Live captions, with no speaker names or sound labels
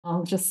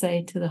I'll just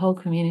say to the whole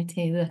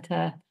community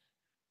that,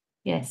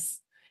 yes,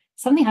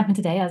 something happened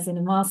today, as in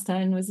a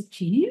milestone was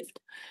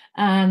achieved.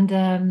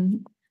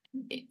 And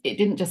it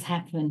didn't just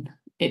happen.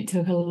 It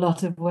took a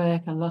lot of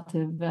work, a lot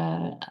of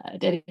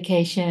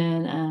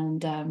dedication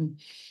and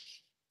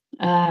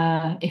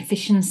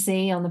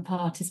efficiency on the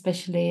part,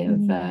 especially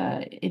of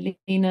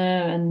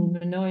Elena and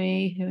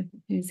Minori,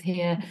 who's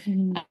here,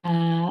 who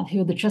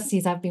are the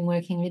trustees I've been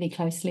working really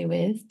closely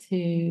with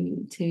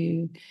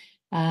to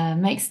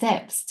make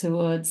steps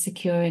towards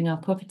securing our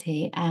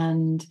property.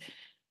 And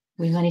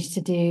we managed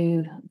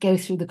to go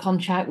through the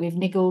contract. We've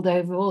niggled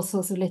over all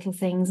sorts of little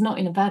things, not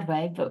in a bad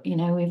way, but,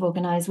 we've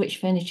organised which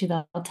furniture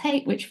they'll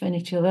take, which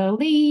furniture they'll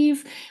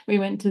leave. We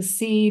went to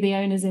see the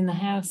owners in the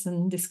house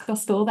and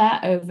discussed all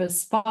that over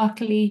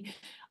sparkly,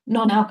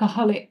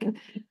 non-alcoholic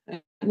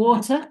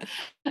water.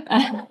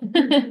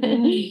 And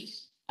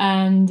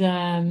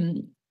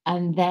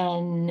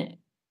then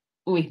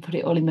we put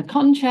it all in the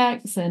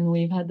contracts, and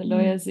we've had the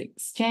lawyers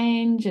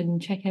exchange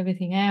and check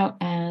everything out.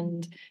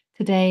 And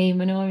today,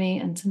 Minori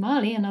and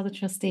Tamali, another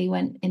trustee,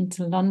 went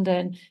into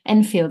London,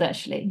 Enfield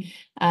actually,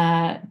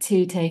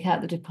 to take out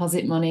the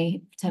deposit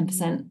money,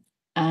 10%,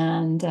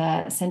 and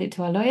send it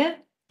to our lawyer.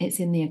 It's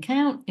in the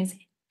account, it's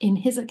in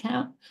his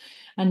account.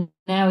 And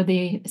now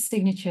the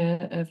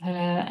signature of her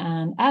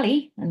and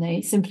Ali, and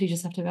they simply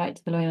just have to write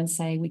to the lawyer and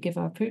say, we give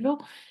our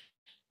approval.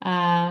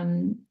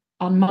 On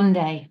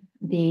Monday,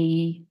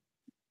 the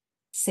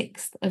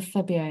 6th of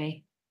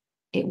February,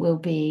 it will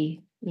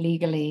be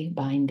legally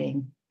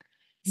binding.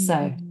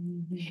 So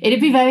it'd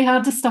be very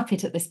hard to stop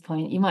it at this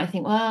point. You might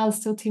think, well,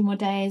 still 2 more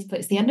days, but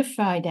it's the end of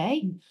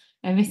Friday.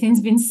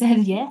 Everything's been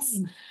said yes.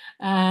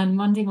 And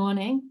Monday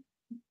morning,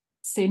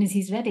 as soon as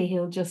he's ready,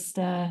 he'll just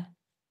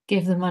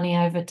give the money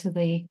over to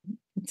the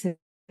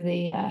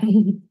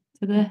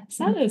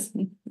sellers.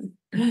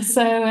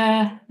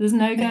 So there's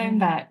no going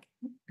back.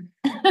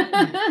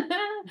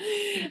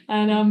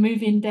 And our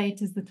moving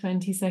date is the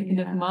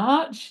 22nd of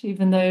March,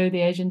 even though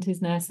the agent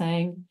is now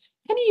saying,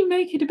 can you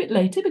make it a bit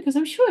later, because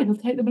I'm sure it'll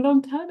take them a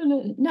long time.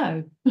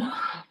 No,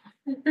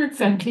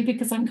 frankly,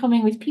 because I'm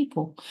coming with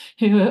people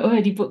who are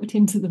already booked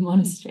into the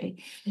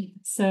monastery.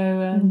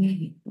 So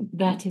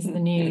that is the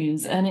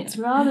news, and it's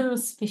rather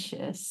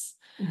auspicious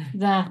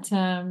that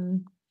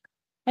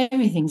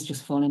everything's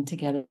just fallen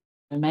together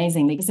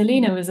amazingly, because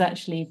Alina was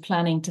actually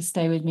planning to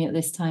stay with me at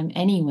this time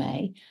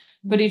anyway,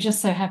 but it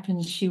just so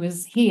happens she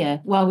was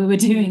here while we were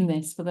doing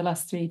this for the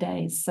last 3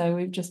 days. So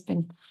we've just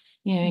been,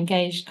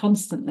 engaged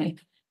constantly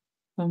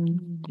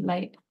from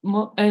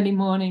early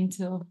morning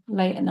till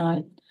late at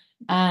night.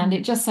 And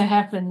it just so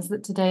happens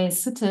that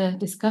today's Sutta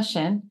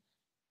discussion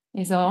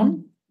is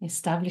on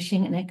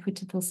establishing an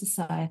equitable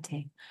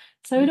society.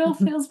 So it all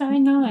feels very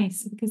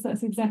nice, because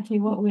that's exactly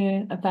what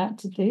we're about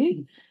to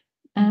do.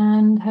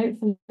 And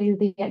hopefully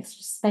the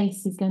extra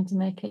space is going to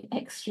make it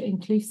extra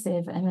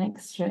inclusive and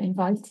extra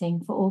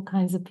inviting for all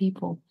kinds of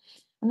people.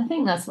 And I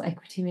think that's what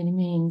equity really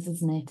means,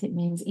 isn't it? It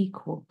means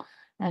equal.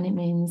 And it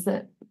means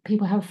that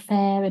people have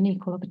fair and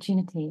equal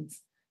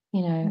opportunities,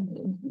 no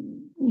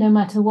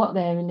matter what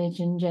their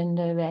religion,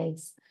 gender,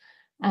 race.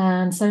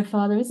 And so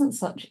far, there isn't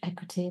such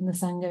equity in the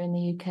Sangha in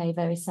the UK,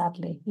 very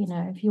sadly.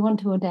 If you want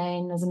to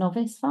ordain as a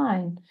novice,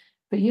 fine.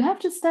 But you have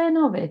to stay a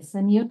novice,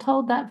 and you're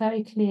told that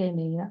very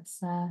clearly.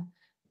 That's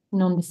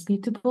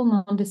non-disputable,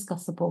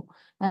 non-discussable.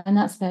 And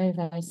that's very,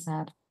 very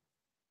sad.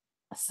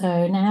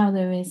 So now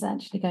there is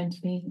actually going to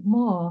be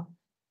more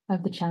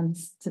of the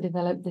chance to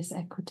develop this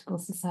equitable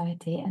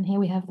society. And here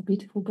we have the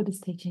beautiful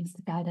Buddhist teachings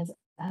to guide us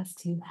as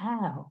to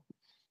how.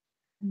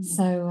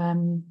 So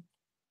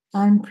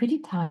I'm pretty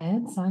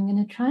tired, so I'm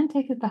going to try and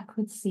take a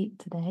backward seat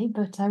today,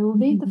 but I will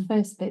read the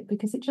first bit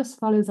because it just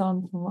follows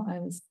on from what I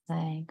was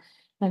saying.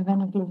 Then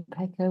Venerable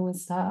Pekka will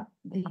start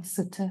the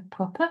Sutta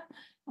proper.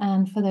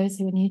 And for those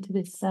who are new to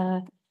this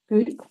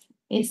group,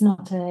 it's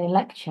not a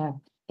lecture.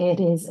 It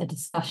is a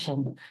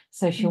discussion.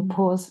 So she'll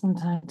pause from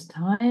time to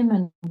time,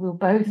 and we'll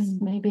both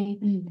maybe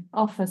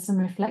offer some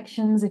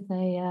reflections if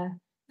they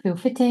feel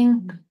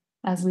fitting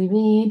as we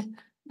read.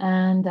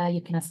 And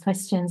you can ask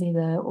questions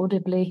either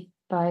audibly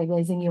by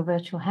raising your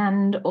virtual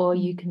hand, or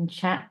you can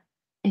chat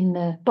in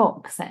the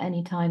box at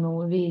any time, or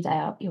we'll read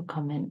out your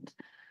comment.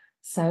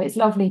 So it's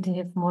lovely to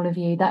hear from all of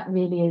you. That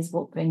really is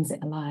what brings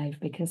it alive,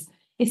 because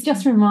it's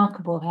just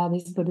remarkable how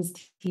these Buddhist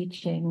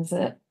teachings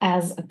are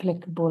as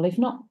applicable, if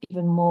not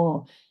even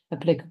more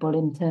applicable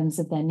in terms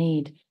of their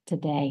need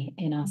today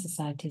in our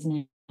societies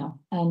now.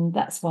 And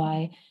that's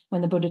why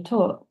when the Buddha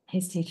taught,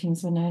 his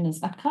teachings were known as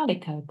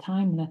akaliko,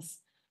 timeless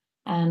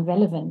and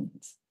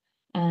relevant.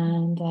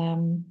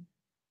 And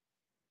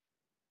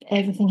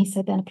everything he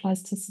said then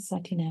applies to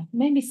society now.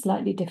 Maybe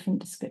slightly different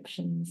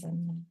descriptions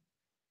and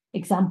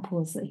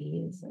examples that he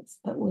uses,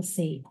 but we'll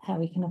see how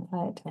we can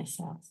apply it to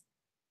ourselves.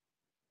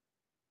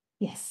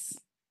 Yes.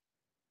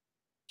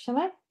 Shall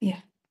I? Yeah.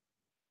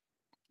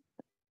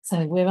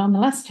 So we're on the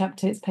last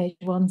chapter, it's page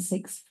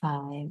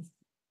 165.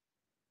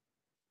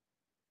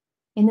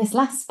 In the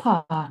last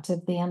part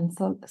of this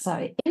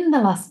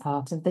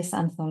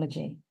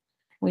anthology,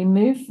 we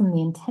move from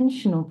the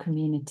intentional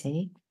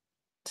community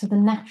to the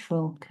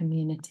natural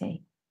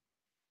community,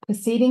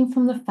 proceeding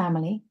from the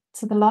family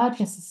to the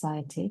larger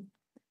society,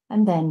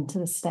 and then to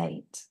the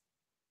state.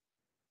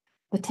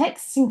 The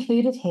texts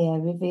included here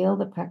reveal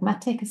the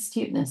pragmatic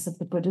astuteness of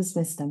the Buddha's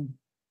wisdom,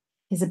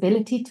 his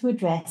ability to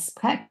address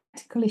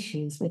practical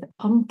issues with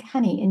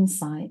uncanny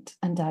insight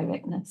and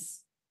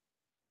directness.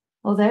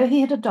 Although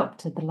he had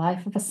adopted the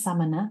life of a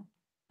samana,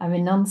 a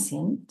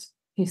renunciant,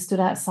 who stood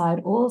outside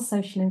all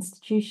social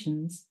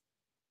institutions,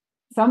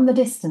 from the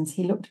distance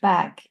he looked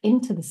back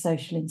into the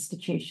social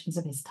institutions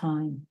of his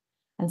time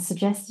and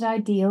suggested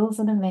ideals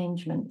and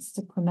arrangements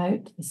to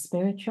promote the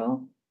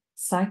spiritual,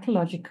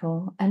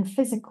 psychological, and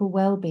physical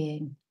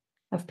well-being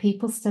of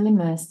people still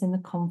immersed in the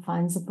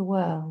confines of the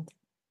world.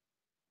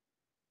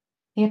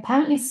 He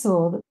apparently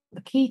saw that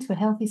the key to a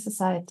healthy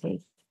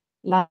society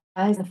lies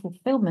in the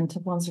fulfillment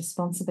of one's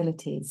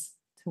responsibilities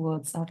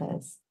towards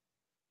others.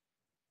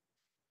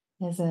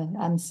 There's an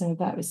answer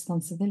about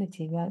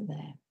responsibility right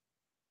there.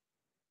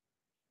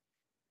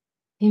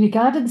 He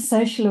regarded the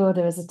social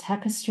order as a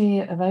tapestry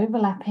of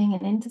overlapping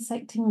and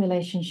intersecting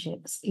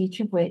relationships, each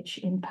of which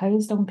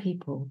imposed on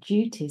people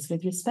duties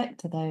with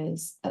respect to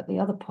those at the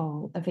other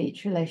pole of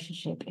each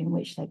relationship in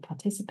which they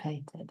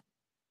participated.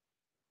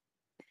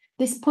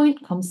 This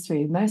point comes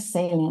through most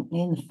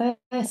saliently in the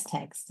first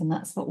text, and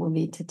that's what we'll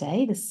read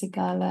today, the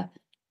Sigala,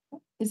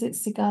 is it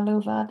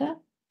Sigalovada?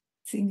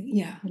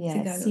 Yeah,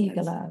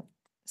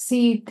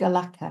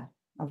 Sigalaka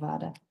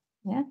Avada,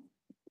 yeah?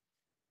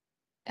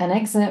 An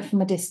excerpt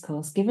from a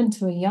discourse given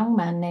to a young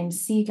man named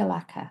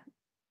Sigalaka.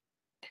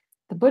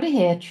 The Buddha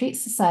here treats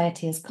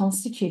society as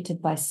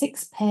constituted by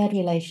 6 paired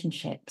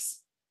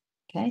relationships.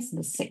 Okay, so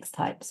there's 6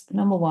 types.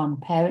 Number 1,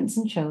 parents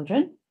and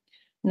children.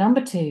 Number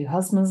 2,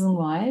 husbands and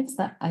wives.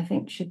 That I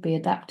think should be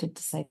adapted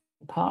to say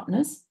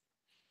partners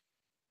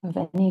of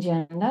any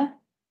gender.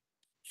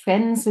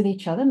 Friends with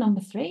each other,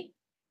 number 3.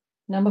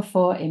 Number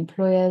 4,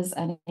 employers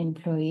and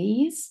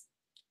employees.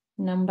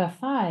 Number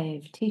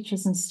 5,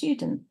 teachers and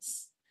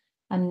students.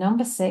 And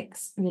number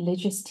 6,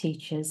 religious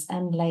teachers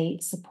and lay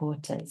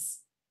supporters.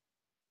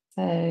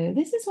 So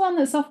this is one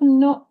that's often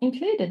not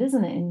included,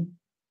 isn't it, in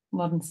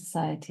modern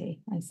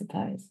society, I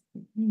suppose.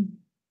 Mm-hmm.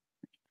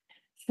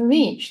 For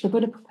each, the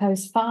Buddha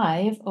proposed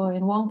 5, or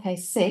in one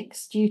case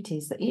 6,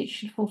 duties that each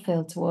should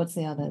fulfill towards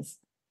the others.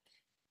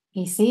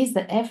 He sees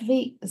that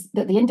every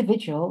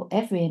individual,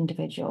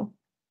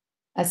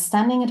 as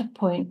standing at a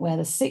point where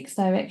the 6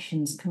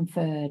 directions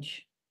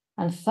converge,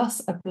 and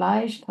thus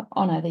obliged to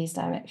honor these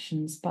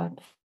directions by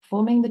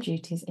performing the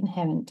duties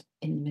inherent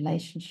in the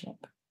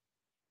relationship.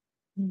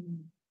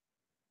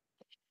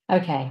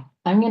 Okay,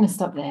 I'm going to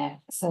stop there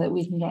so that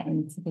we can get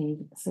into the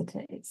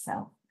sutta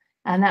itself.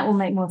 And that will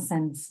make more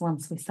sense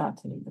once we start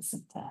to read the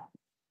sutta.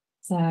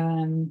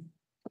 So,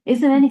 is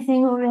there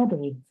anything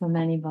already from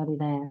anybody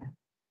there?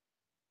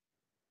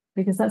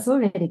 Because that's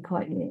already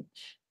quite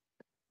rich.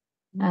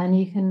 And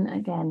you can,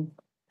 again,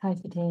 type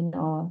it in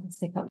or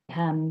stick up your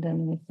hand and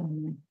we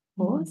can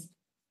pause.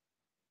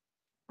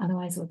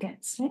 Otherwise, we'll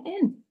get straight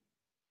in.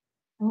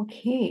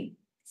 Okay.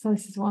 So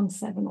this is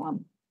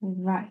 171.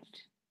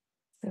 Right.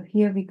 So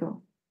here we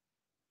go.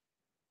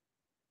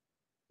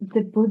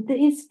 The Buddha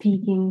is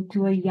speaking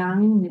to a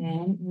young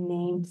man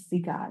named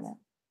Sigala.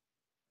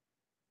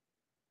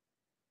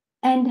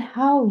 And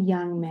how,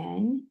 young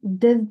man,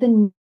 does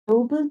the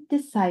noble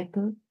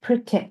disciple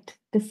protect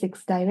the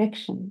 6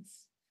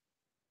 directions?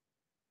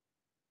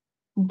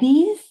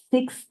 These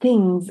 6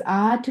 things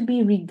are to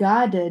be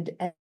regarded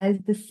as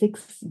the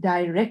 6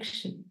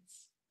 directions.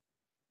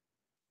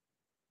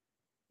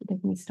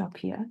 Let me stop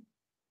here.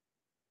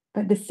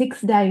 But the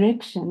 6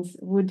 directions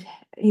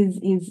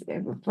is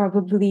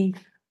probably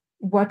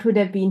what would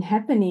have been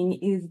happening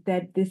is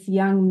that this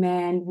young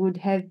man would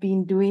have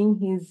been doing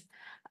his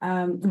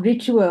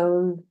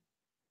ritual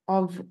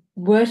of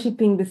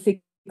worshipping the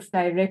 6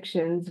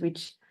 directions,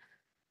 which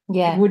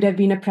would have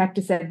been a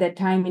practice at that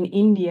time in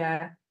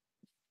India,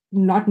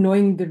 not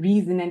knowing the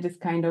reason and just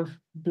kind of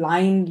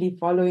blindly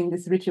following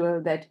this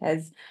ritual that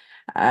has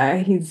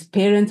his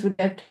parents would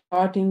have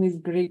taught him, his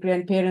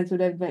great-grandparents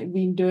would have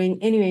been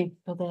doing. Anyway.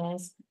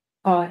 Others.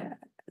 Oh,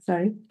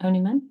 sorry?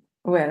 Only men?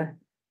 Well,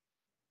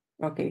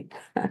 okay.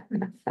 I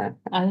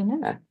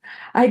don't know.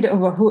 I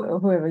don't know,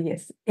 whoever,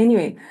 yes.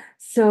 Anyway,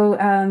 so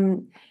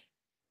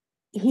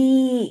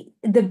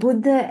the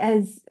Buddha,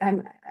 as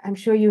I'm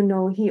sure you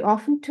know, he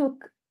often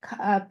took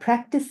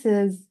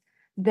practices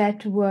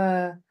that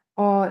were,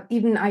 or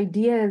even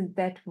ideas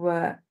that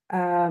were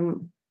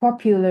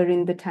popular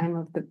in the time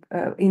of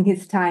in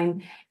his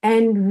time,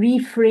 and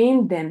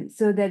reframed them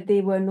so that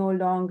they were no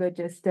longer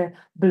just a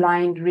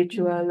blind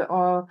ritual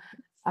or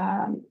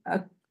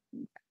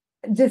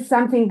just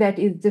something that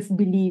is just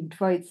believed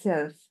for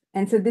itself.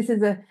 And so this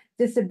is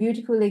just a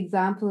beautiful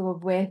example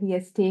of where he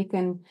has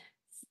taken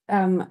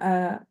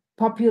a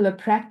popular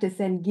practice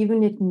and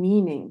given it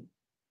meaning.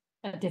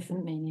 A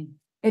different meaning.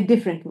 A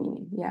different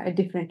meaning, yeah, a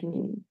different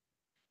meaning.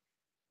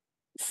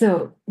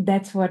 So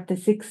that's what the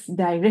 6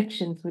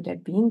 directions would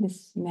have been.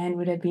 This man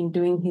would have been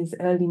doing his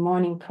early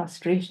morning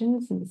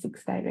prostrations in the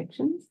 6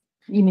 directions.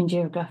 You mean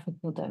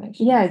geographical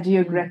direction? Yeah,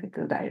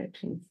 geographical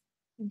directions.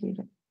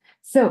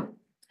 So,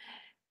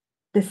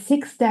 the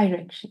 6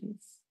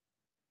 directions.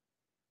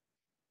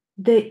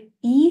 The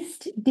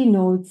east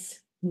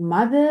denotes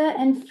mother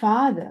and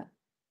father.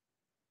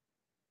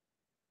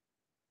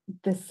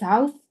 The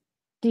south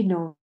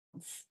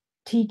denotes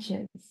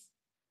teachers.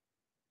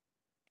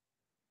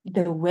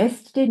 The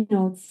west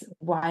denotes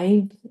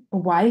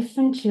wife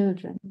and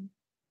children.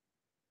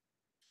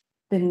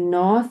 The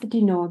north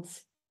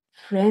denotes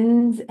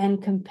friends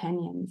and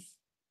companions.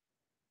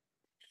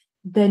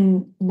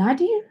 The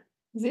nadir,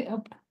 Is it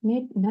up?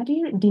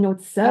 nadir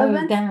denotes Oh,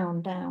 servants.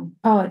 down.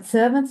 Oh,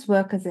 servants,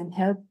 workers, and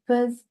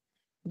helpers.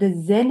 The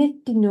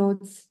zenith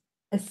denotes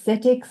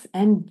ascetics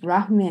and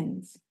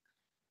Brahmins.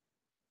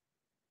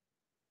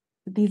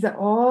 These are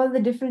all the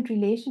different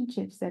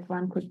relationships that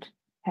one could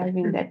have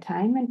in that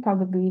time and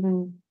probably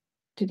even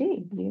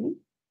today, really.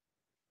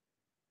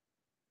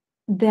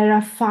 There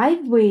are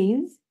 5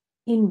 ways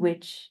in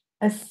which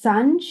a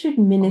son should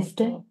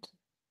minister,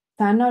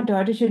 son or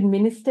daughter should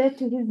minister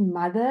to his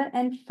mother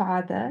and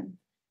father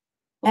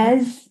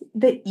as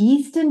the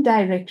eastern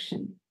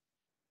direction.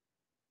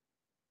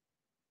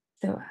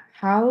 So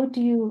how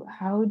does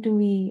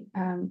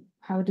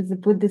the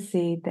Buddha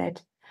say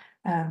that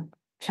a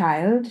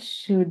child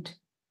should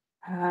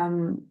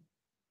how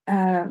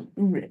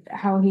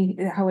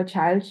a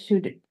child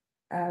should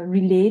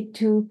relate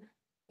to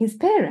his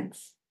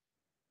parents?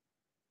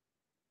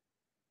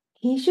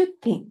 He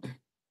should think,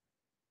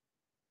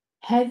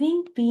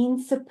 having been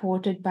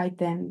supported by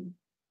them,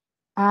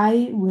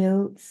 I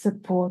will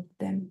support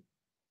them.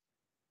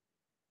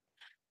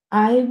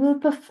 I will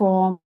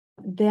perform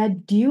their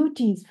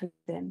duties for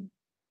them.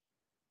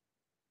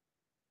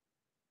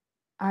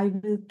 I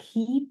will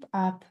keep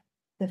up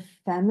the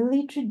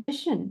family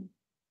tradition.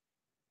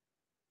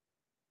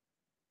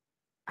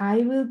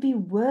 I will be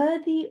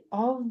worthy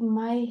of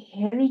my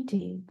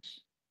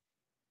heritage.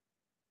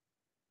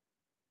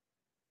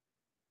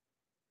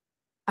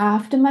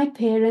 After my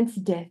parents'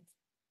 death,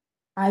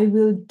 I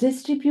will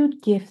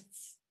distribute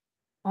gifts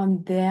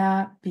on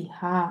their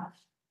behalf.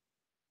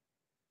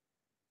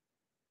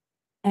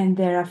 And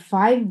there are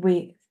 5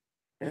 ways.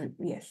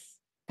 Yes,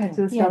 that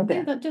will stop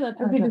there. Do that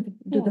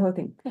Do the whole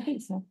thing. I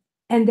think so.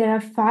 And there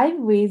are 5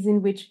 ways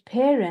in which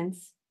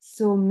parents,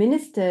 so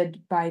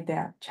ministered by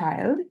their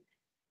child,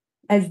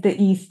 as the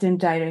eastern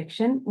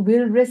direction,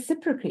 will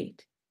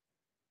reciprocate.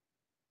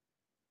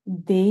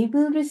 They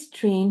will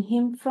restrain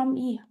him from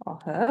or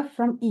her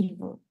from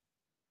evil,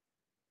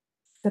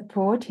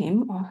 support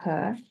him or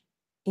her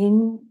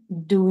in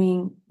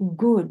doing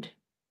good,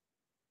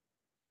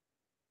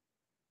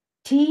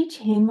 teach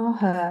him or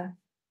her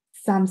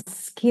some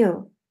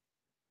skill,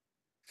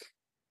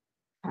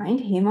 find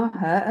him or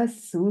her a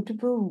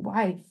suitable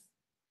wife,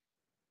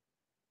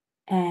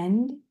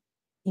 and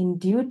in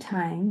due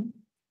time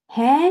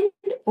hand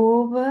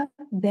over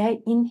their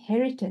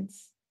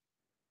inheritance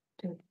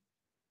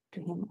to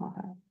him or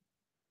her.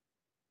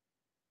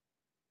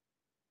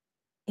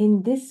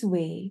 In this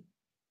way,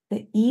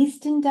 the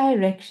eastern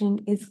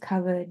direction is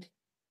covered,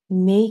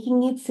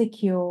 making it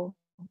secure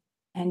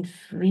and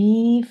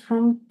free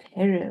from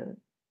peril.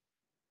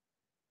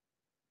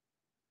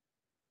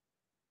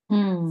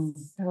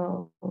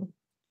 So,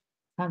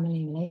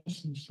 family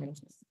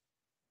relationships.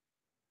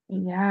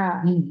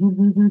 Yeah.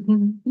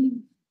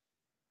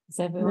 Does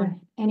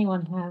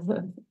anyone have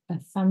a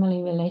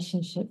family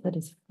relationship that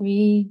is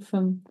free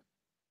from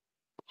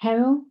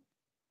peril,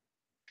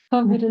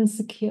 covered and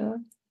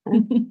secure?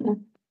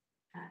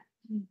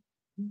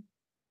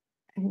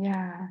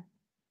 Yeah.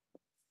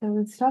 So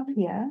we'll stop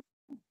here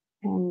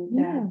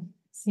and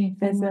see if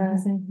there's anyone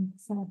has anything to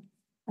say.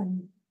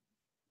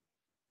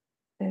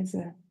 There's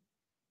a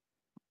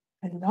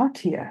lot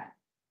here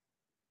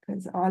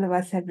because all of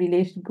us have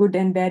good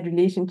and bad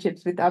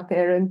relationships with our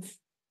parents.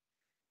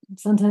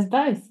 Sometimes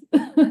both.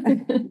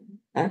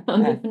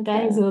 On different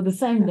days or the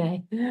same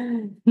day.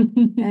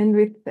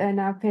 and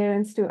our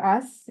parents to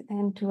us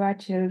and to our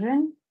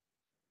children.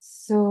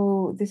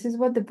 So this is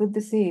what the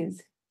Buddha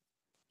says.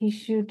 He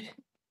should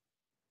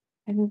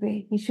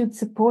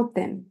support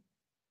them.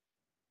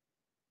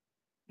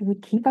 He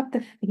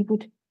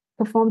would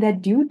perform their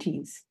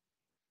duties.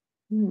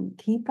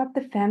 Keep up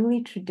the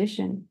family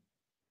tradition.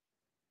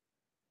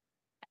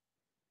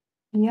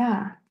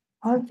 Yeah.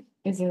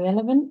 Is it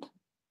relevant?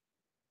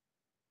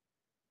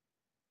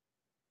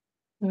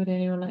 Would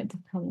anyone like to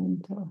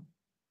comment or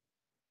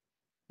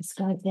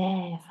describe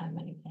their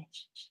family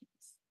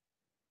relationships?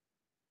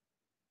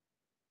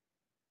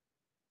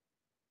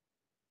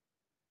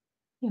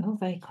 You're all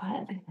very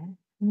quiet.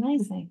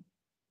 Amazing.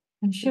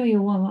 I'm sure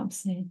you'll warm up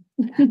soon.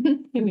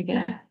 Here we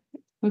go.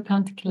 We'll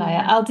come to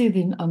Kalaya. I'll do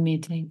the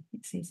unmuting.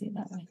 It's easier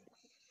that way.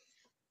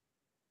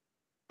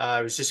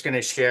 I was just going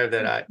to share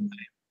that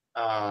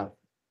I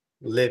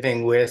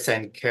living with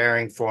and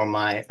caring for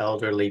my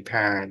elderly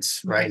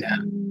parents right now.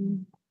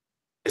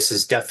 This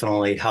is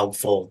definitely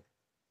helpful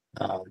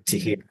to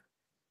hear.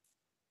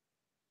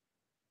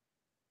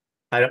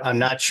 I'm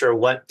not sure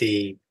what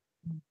the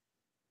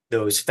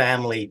those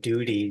family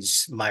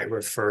duties might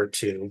refer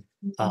to,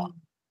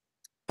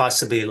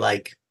 possibly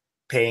like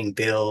paying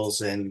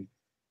bills and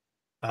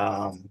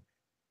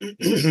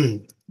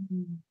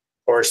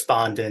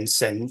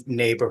correspondence and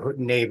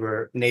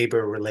neighbor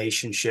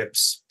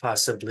relationships,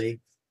 possibly.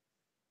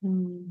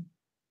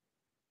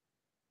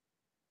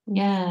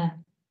 Yeah,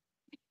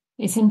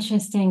 it's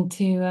interesting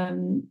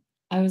to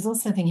I was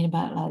also thinking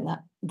about like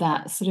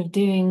that sort of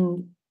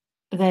doing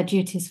their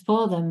duties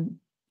for them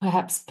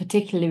perhaps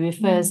particularly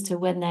refers to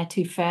when they're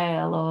too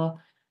frail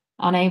or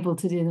unable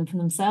to do them for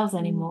themselves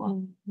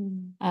anymore,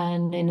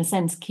 and in a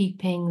sense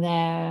keeping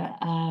their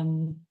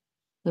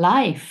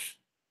life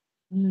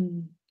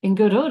in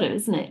good order,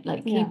 isn't it?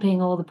 Like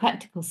keeping all the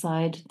practical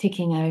side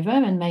ticking over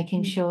and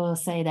making sure,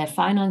 say, their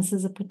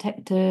finances are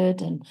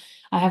protected. And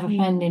I have a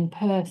friend in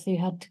Perth who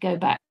had to go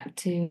back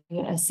to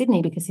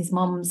Sydney because his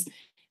mom's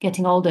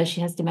getting older.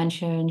 She has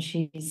dementia and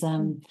she's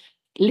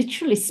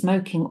literally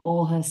smoking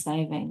all her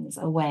savings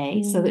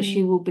away so that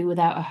she will be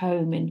without a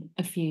home in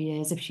a few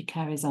years if she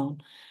carries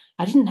on.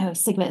 I didn't know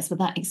cigarettes were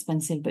that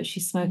expensive, but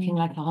she's smoking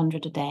like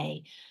 100 a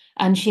day.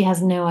 And she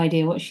has no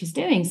idea what she's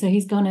doing. So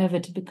he's gone over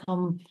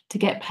to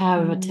get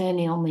power of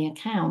attorney on the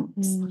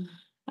accounts.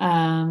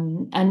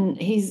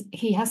 And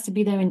he has to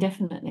be there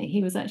indefinitely.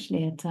 He was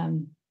actually at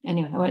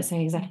anyway, I won't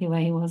say exactly where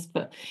he was,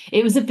 but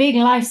it was a big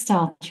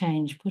lifestyle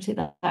change, put it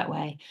that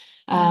way.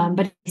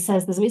 But he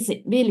says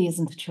it really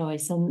isn't a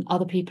choice, and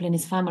other people in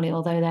his family,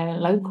 although they're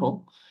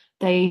local,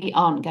 they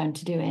aren't going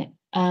to do it.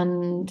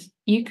 And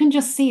you can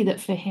just see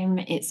that for him,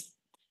 it's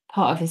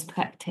part of his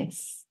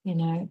practice. You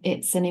know,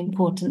 it's an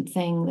important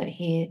thing that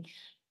he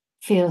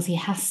feels he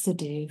has to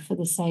do for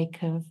the sake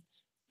of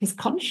his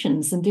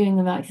conscience and doing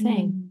the right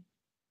thing.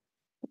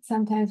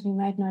 Sometimes we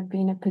might not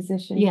be in a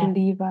position to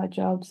leave our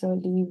jobs or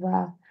leave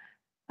our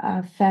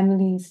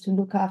families to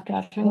look after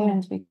our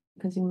parents,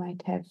 because you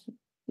might have,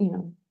 you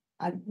know,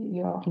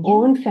 your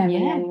own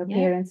family and your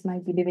parents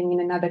might be living in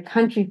another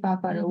country far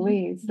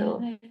away.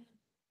 So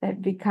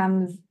that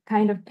becomes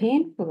kind of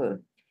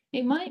painful.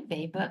 It might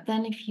be, but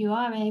then if you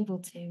are able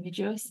to,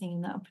 rejoicing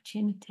in that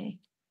opportunity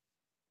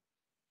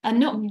and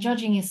not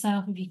judging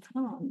yourself if you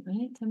can't,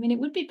 right? I mean, it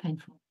would be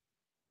painful,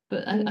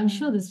 but I'm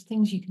sure there's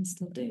things you can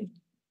still do.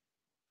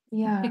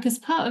 Yeah. Because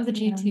part of the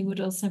duty would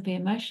also be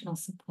emotional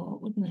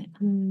support, wouldn't it?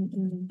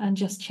 And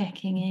just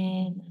checking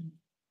in.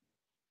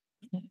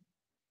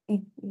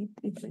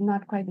 It's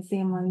not quite the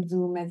same on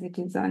Zoom as it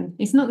is on.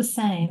 It's not the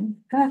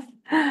same, but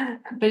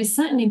it's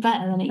certainly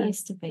better than it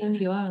used to be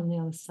if you are on the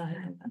other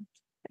side of that.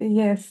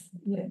 Yes.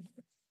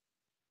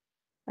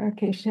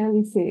 Okay,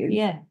 Shirley says,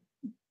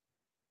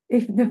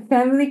 if the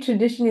family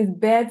tradition is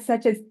bad,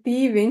 such as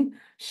thieving,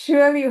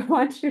 surely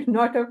one should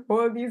not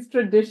uphold these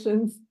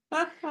traditions.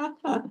 And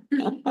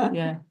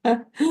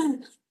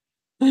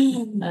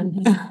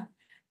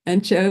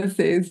Shirley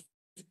says,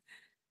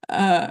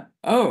 and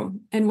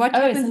what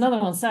happens? It's another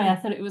one. Sorry, I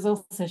thought it was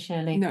also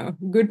Shirley. No,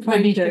 good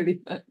point, Shirley.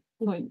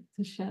 Point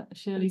to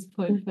Shirley's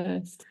point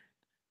first.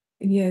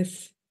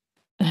 Yes.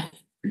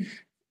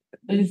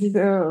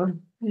 So,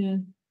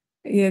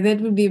 that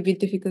would be a bit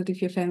difficult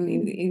if your family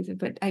is,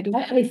 but I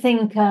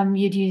think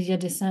you'd use your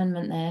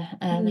discernment there,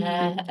 and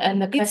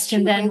the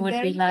question then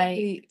would be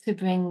like to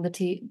bring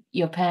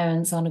your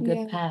parents on a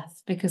good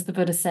path, because the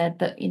Buddha said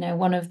that, you know,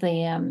 one of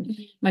the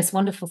most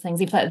wonderful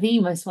things, in fact, the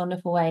most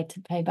wonderful way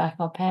to pay back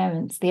our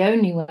parents, the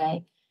only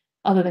way,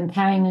 other than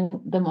carrying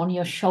them on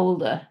your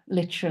shoulder,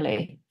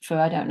 literally for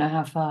I don't know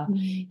how far,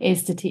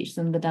 is to teach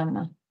them the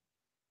Dhamma.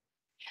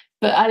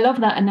 But I love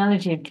that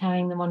analogy of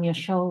carrying them on your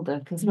shoulder,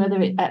 because whether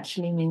it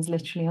actually means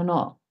literally or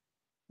not,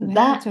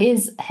 that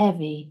is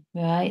heavy,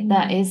 right?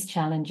 That is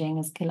challenging,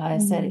 as Kilaya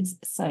said.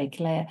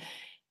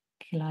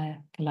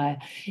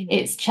 Kilaya.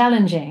 It's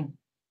challenging.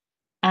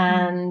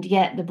 And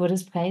yet the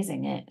Buddha's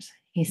praising it.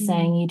 He's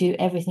saying you do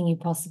everything you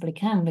possibly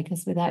can,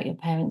 because without your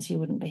parents, you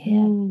wouldn't be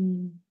here.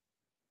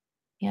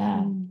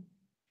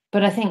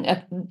 But I think,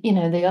 you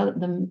know,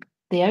 the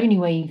only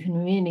way you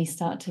can really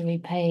start to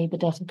repay the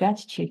debt of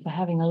gratitude for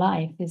having a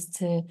life is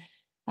to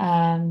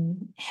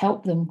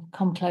help them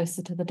come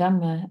closer to the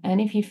Dhamma.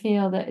 And if you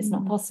feel that it's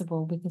not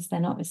possible because they're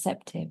not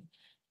receptive,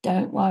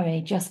 don't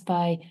worry. Just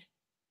by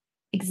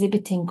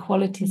exhibiting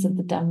qualities of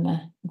the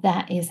Dhamma,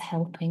 that is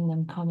helping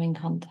them come in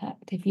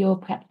contact. If you're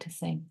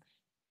practicing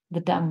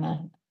the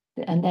Dhamma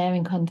and they're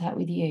in contact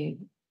with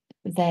you,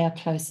 they are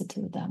closer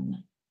to the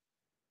Dhamma.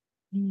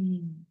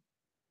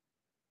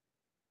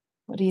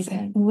 What do you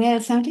think? Well,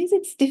 sometimes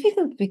it's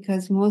difficult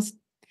because most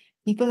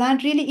people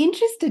aren't really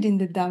interested in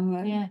the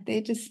Dhamma.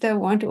 They just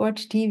want to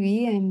watch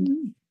TV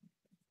and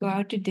go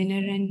out to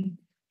dinner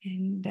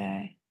and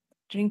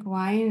drink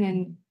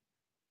wine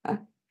and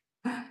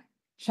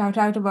shout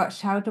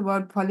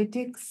about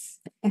politics.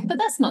 But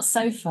that's not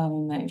so far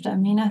removed. I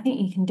mean, I think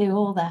you can do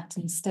all that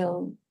and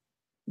still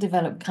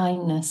develop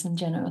kindness and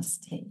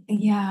generosity.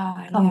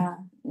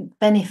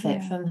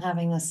 Benefit from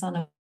having a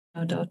son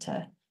or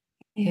daughter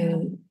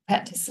who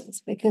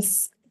practices,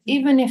 because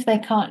even if they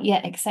can't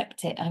yet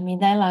accept it, I mean,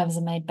 their lives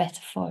are made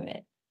better for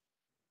it.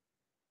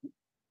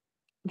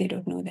 They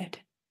don't know that.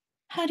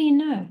 How do you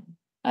know?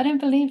 I don't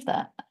believe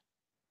that.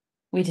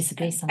 We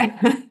disagree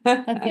sometimes.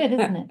 That's good,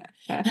 isn't it?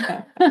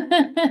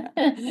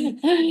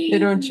 They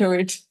don't show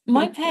it.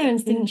 My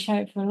parents didn't show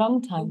it for a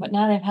long time, but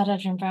now they've had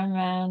Ajahn Brahm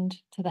round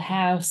to the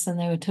house and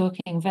they were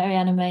talking very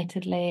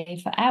animatedly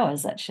for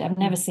hours, actually. I've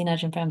never seen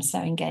Ajahn Brahm so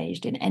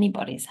engaged in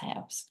anybody's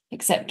house,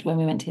 except when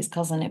we went to his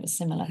cousin, it was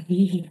similar.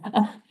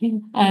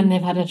 And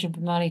they've had Ajahn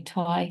Brahmali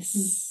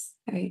twice.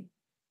 Right.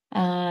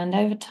 And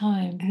over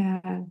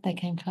time, they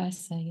came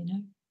closer, you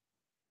know.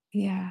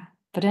 Yeah.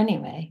 But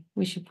anyway,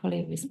 we should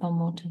probably respond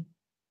more to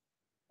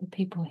the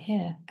people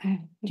here.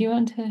 Do you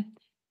want to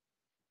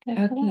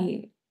go for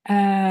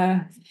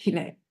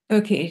Okay.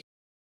 Okay.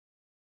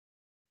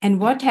 And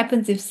what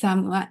happens if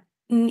someone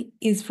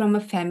is from a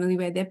family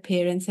where their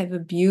parents have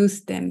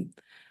abused them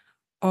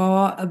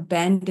or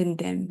abandoned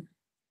them?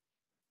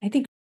 I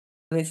think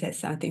Alice has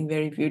something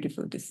very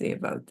beautiful to say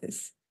about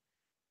this.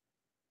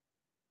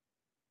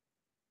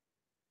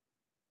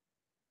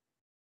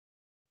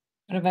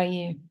 What about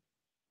you?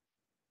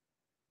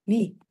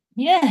 Me?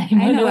 Yeah,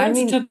 I know.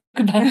 let's talk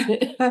about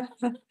it.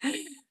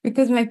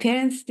 Because my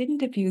parents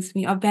didn't abuse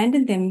me,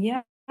 abandon them.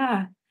 Yeah.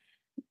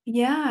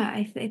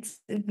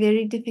 It's a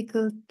very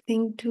difficult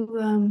thing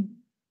to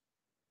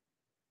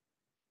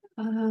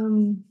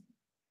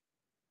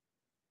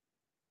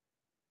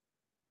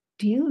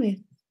deal with.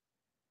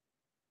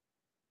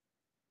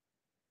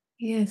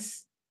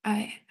 Yes,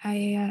 I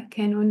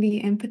can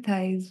only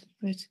empathize,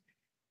 but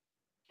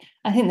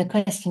I think the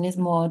question is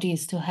more, do you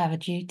still have a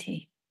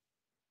duty?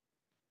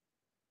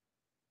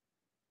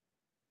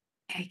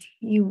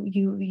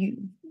 You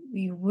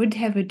would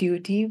have a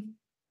duty.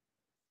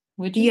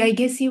 Would you? I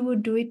guess you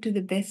would do it to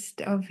the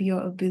best of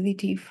your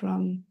ability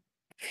from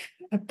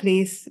a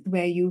place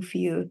where you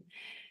feel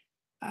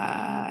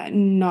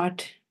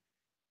not,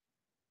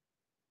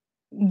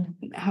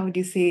 how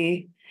do you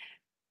say,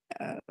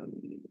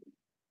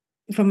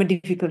 from a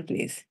difficult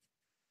place.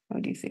 How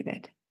do you say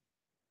that?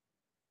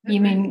 You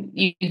mean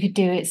you could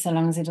do it so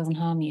long as it doesn't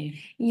harm you?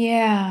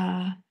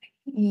 Yeah,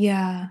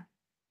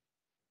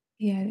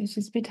 it's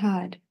just a bit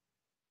hard.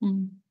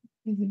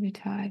 It's a bit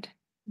hard.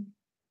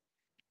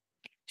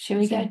 Shall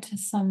we go to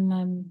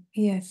some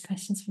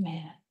questions from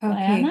here? Okay.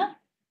 Diana?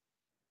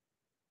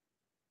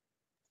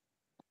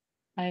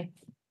 Hi.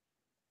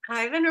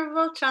 Hi,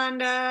 Venerable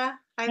Chanda.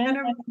 Hi,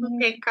 Venerable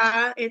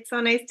Pekka. It's so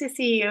nice to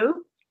see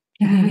you.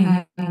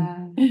 I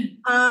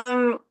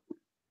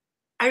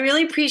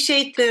really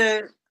appreciate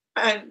the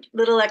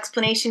little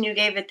explanation you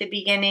gave at the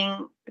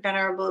beginning,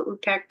 Venerable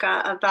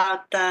Upeka,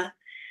 about the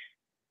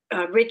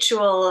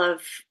ritual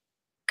of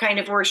kind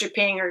of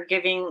worshiping or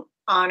giving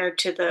honor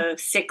to the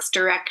 6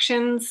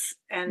 directions.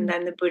 And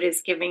then the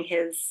Buddha's giving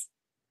his,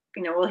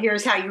 well,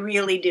 here's how you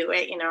really do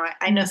it.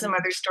 I know some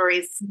other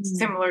stories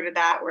similar to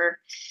that where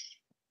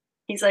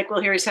he's like,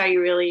 well, here's how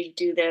you really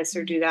do this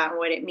or do that and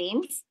what it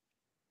means.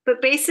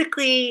 But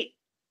basically,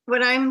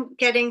 what I'm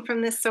getting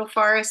from this so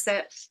far is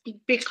that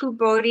Bhikkhu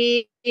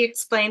Bodhi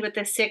explained what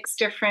the 6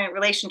 different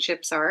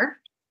relationships are.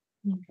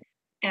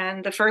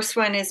 And the first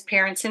one is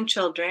parents and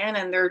children,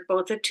 and they're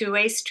both a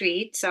two-way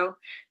street. So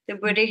the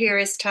Buddha here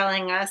is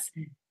telling us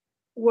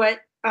what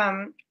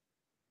how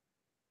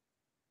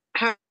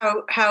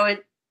a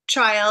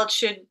child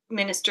should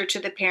minister to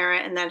the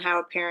parent, and then how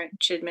a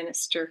parent should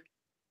minister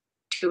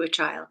to a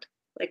child.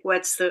 Like,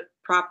 what's the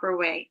proper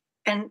way?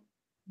 And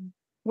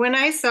when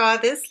I saw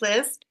this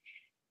list,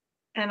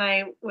 and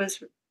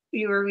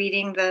you were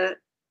reading the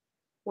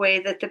way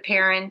that the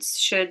parents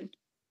should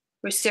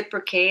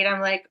reciprocate, I'm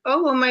like,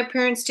 oh, well, my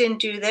parents didn't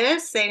do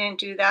this, they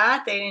didn't do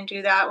that, they didn't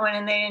do that one,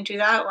 and they didn't do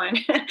that one.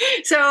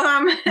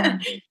 So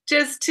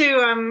just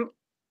to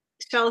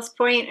Shell's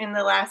point in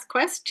the last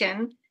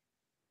question,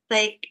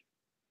 like,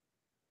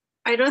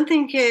 I don't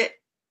think it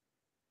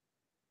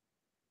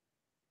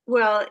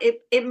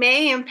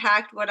may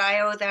impact what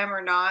I owe them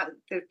or not.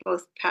 They've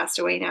both passed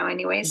away now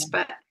anyways,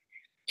 but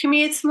to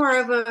me it's more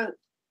of a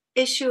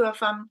issue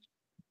of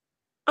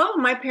oh,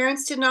 my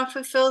parents did not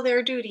fulfill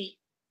their duty,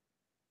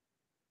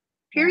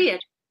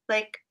 period.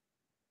 Like,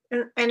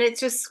 and it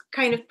just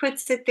kind of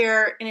puts it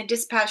there in a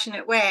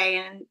dispassionate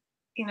way. And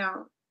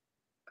of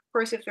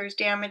course, if there's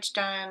damage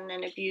done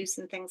and abuse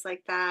and things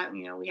like that,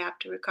 we have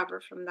to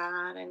recover from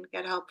that and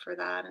get help for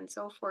that and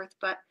so forth.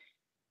 But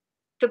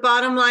the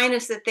bottom line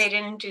is that they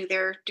didn't do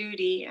their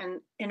duty,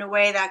 and in a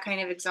way that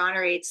kind of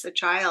exonerates the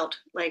child,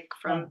 like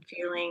from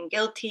feeling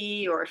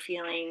guilty or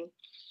feeling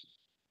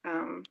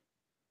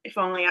if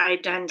only I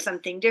had done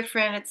something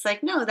different. It's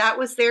like, no, that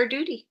was their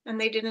duty and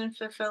they didn't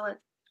fulfill it.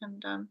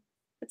 And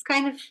it's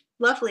kind of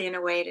lovely in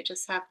a way to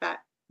just have that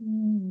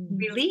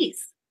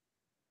release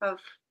of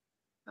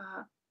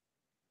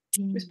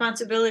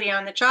responsibility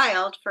on the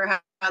child for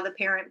how the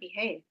parent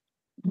behaved.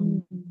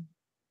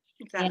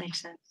 If that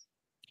makes sense.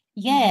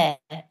 Yeah,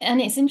 and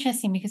it's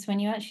interesting because when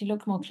you actually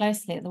look more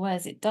closely at the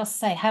words, it does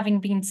say, having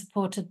been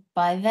supported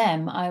by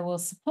them, I will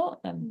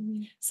support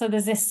them. So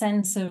there's this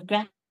sense of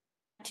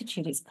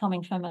gratitude. It's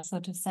coming from a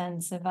sort of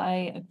sense of,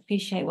 I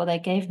appreciate what they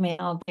gave me,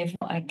 I'll give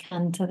what I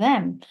can to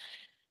them.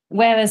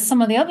 whereas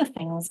some of the other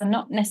things are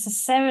not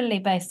necessarily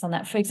based on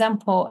that. For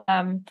example,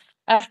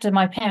 after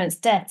my parents'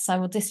 deaths, I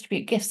will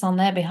distribute gifts on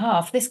their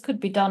behalf. This could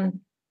be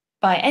done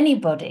by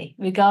anybody,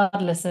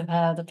 regardless of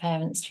how the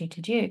parents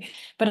treated you.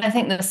 But I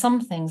think there are some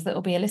things that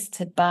will be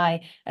elicited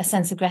by a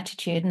sense of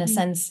gratitude and a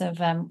sense of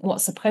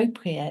what's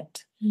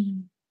appropriate.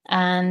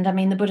 And I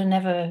mean, the Buddha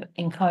never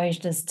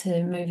encouraged us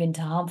to move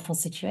into harmful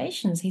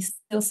situations. He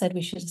still said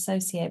we should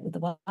associate with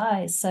the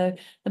wise. So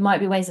there might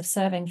be ways of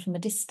serving from a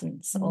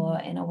distance or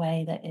in a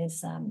way that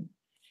is,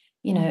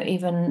 you know,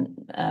 even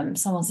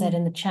someone said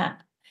in the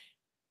chat,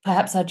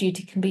 perhaps our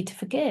duty can be to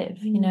forgive,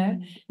 you know,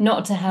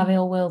 not to have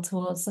ill will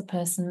towards the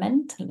person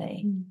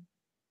mentally.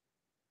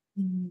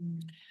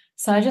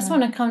 So I just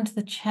want to come to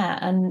the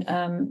chat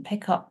and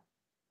pick up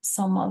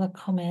some other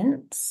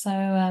comments.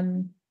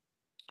 So,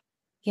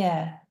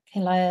 yeah,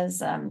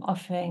 Kilaya's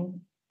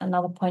offering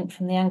another point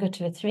from the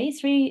Anguttara 3.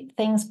 3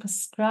 things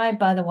prescribed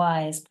by the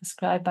wise,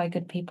 prescribed by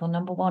good people.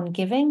 Number 1,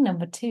 giving.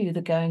 Number 2,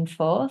 the going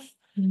forth.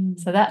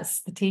 So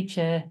that's the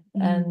teacher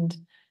and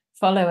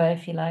follower,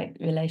 if you like,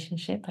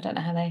 relationship. I don't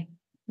know how they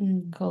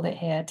call it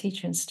here,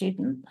 teacher and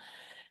student.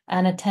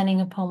 And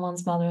attending upon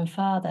one's mother and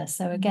father.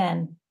 So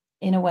again,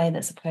 in a way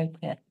that's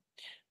appropriate.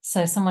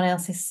 So someone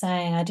else is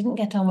saying, I didn't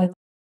get on with,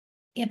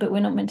 yeah, but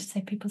we're not meant to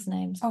say people's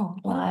names live.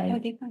 Right.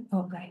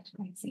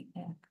 I see.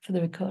 Yeah, for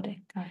the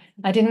recording. Right.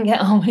 I didn't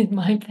get on with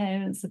my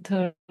parents at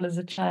all as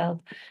a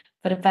child,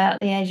 but about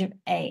the age of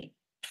 8,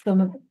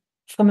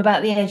 from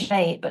about the age of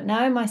 8, but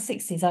now in my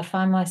 60s, I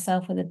find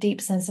myself with a deep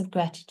sense of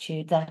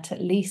gratitude that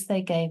at least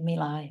they gave me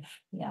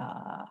life.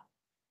 Yeah,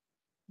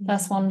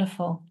 that's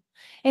wonderful.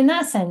 In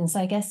that sense,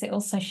 I guess it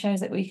also shows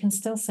that we can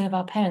still serve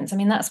our parents. I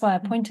mean, that's why I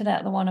pointed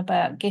out the one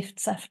about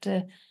gifts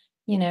after,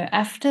 you know,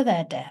 after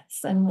their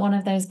deaths. And one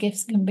of those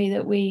gifts can be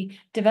that we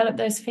develop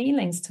those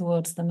feelings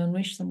towards them and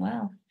wish them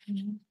well.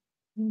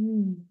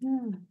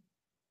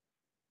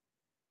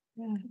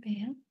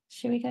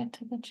 Should we go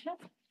to the chat?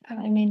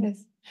 I mean,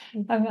 Yes.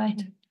 all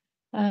right.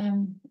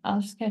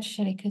 I'll just go to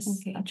Shelley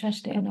because I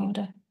trashed it in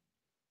order.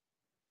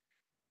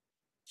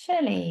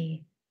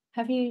 Shelley,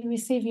 have you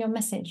received your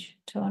message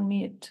to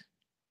unmute?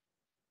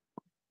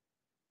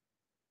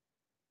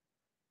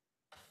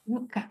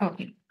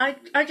 Okay.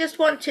 I just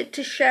wanted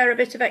to share a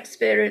bit of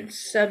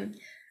experience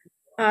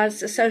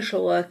as a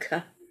social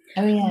worker.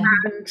 Oh, yeah.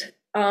 And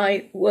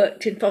I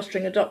worked in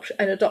fostering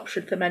and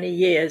adoption for many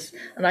years,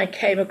 and I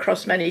came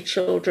across many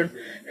children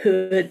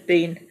who had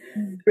been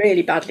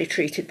really badly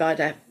treated by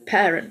their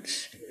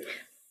parents.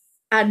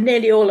 And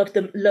nearly all of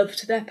them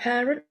loved their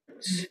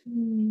parents.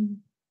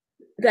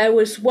 There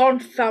was one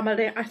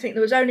family, I think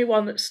there was only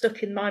one that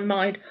stuck in my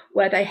mind,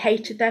 where they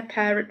hated their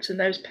parents, and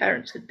those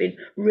parents had been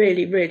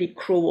really, really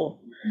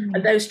cruel.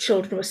 And those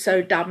children were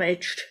so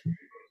damaged,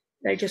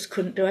 they just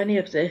couldn't do any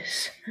of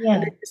this. Yeah.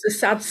 And it's a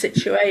sad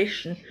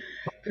situation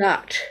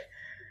that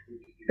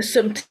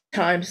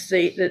sometimes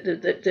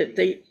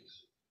the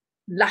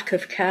lack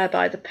of care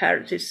by the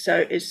parents is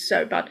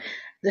so bad.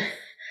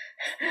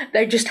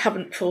 They just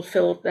haven't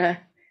fulfilled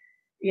their,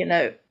 you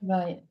know,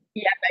 Right.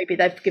 yeah, maybe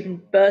they've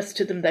given birth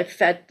to them, they've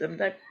fed them,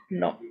 they've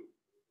not,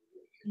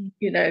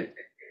 you know,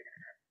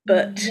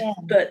 but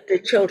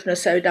the children are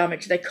so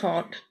damaged they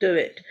can't do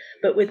it.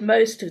 But with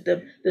most of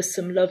them, there's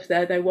some love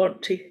there. They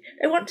want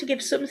to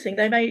give something.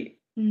 They may,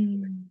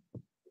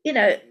 you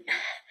know,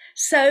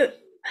 so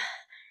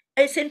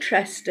it's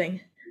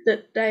interesting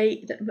that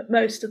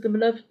most of them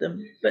love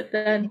them, but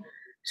then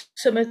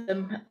some of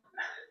them,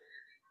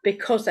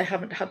 because they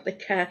haven't had the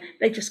care,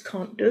 they just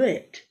can't do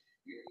it.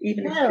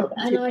 Even well,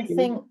 and I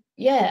think,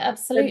 yeah,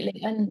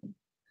 absolutely. And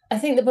I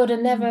think the Buddha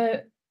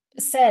never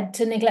said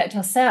to neglect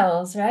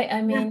ourselves, right?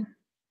 I mean,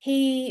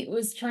 he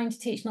was trying to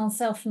teach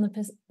non-self from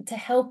to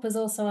help us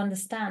also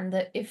understand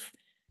that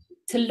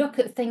to look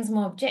at things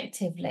more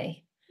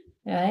objectively,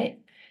 right?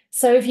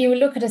 So if you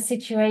look at a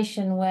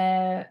situation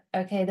where,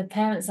 okay, the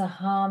parents are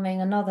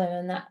harming another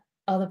and that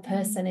other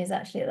person is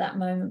actually at that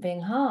moment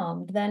being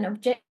harmed, then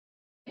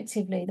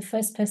objectively, the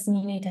first person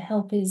you need to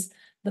help is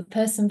the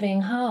person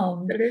being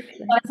harmed.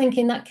 Absolutely. I think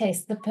in that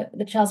case,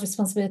 the child's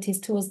responsibility is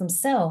towards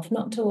themselves,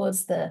 not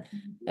towards the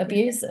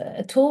abuser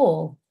at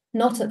all.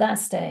 Not at that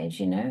stage,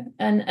 you know.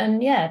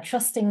 And yeah,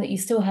 trusting that you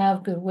still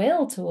have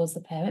goodwill towards the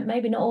parent,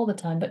 maybe not all the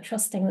time, but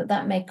trusting that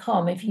that may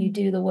come if you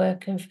do the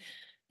work of,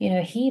 you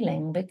know,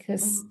 healing,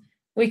 because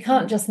we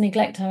can't just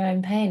neglect our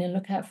own pain and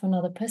look out for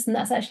another person.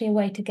 That's actually a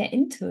way to get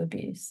into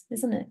abuse,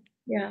 isn't it?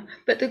 Yeah,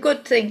 but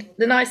the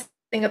nice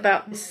thing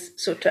about this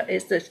sutta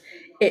is that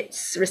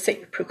it's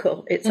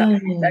reciprocal. It's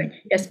actually saying,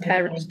 yes,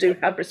 parents do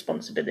have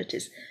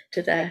responsibilities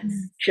to their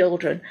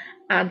children,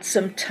 and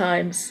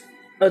sometimes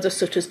other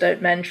suttas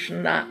don't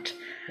mention that.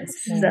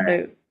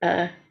 So,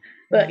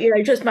 but you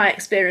know, just my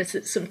experience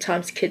that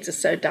sometimes kids are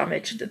so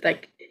damaged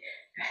that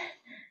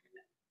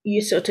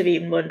you sort of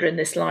even wonder in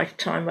this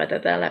lifetime whether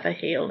they'll ever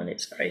heal, and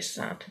it's very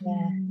sad.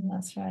 Yeah,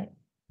 that's right.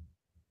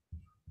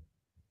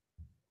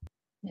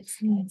 It's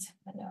good.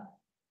 I know.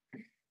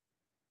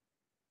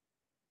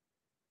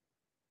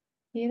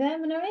 You there,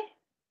 Manori?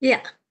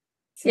 Yeah.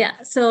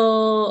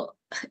 So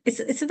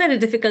it's a very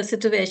difficult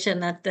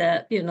situation at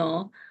the,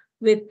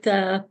 with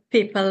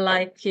people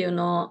like,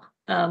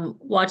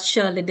 what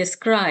Shirley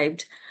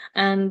described.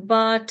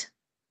 But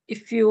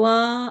if you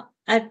are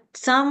at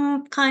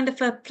some kind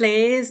of a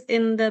place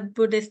in the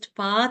Buddhist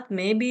path,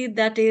 maybe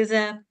that is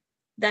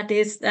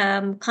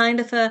kind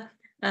of a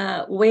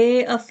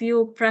way of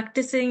you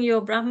practicing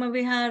your Brahma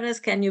Viharas.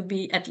 Can you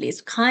be at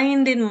least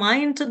kind in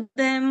mind to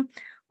them,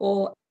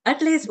 or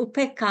at least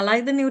upekka,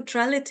 like the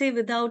neutrality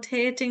without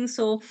hating?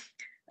 So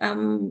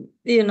so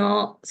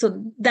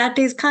that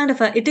is kind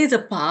of it is a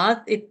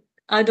path.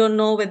 I don't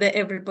know whether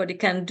everybody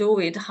can do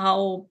it,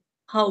 how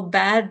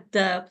bad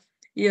the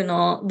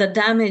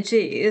damage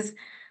is,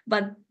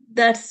 but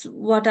that's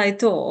what I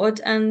thought.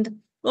 And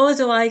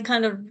also I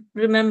kind of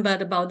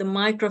remembered about the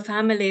micro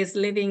families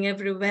living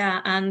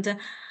everywhere, and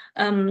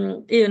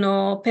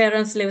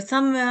parents live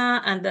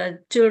somewhere and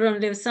the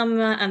children live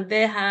somewhere, and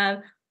they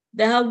have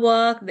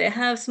work, they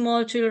have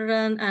small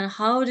children, and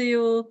how do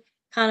you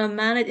kind of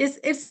manage?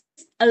 It's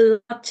a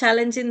lot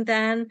challenging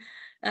than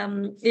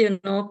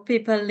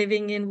people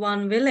living in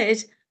one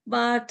village.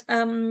 But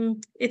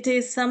it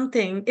is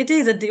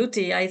a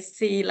duty, I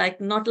see, like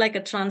not like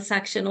a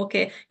transaction.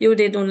 Okay, you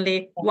did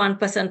only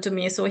 1% to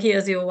me, so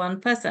here's your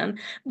 1%.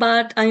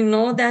 But I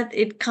know that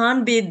it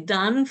can't be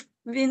done.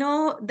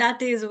 That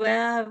is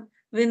where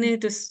we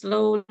need to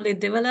slowly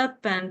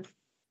develop. And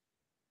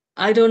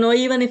I don't know,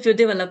 even if you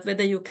develop,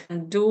 whether you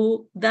can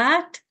do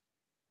that.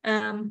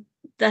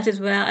 That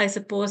is where I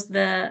suppose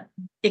the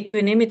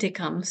equanimity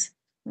comes.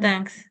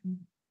 Thanks.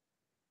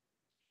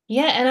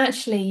 Yeah, and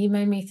actually you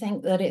made me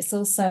think that it's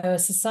also a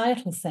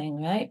societal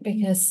thing, right?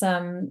 Because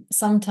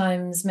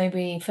sometimes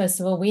maybe, first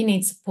of all, we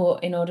need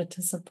support in order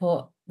to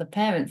support the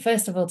parent,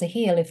 first of all, to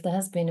heal if there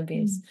has been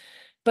abuse,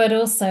 but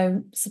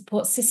also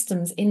support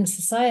systems in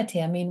society.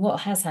 I mean,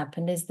 what has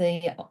happened is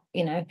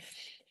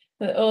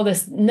all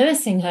this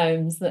nursing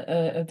homes that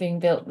are being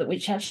built,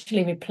 which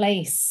actually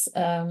replace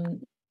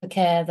the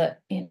care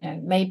that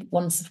may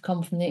once have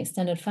come from the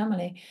extended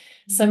family.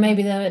 So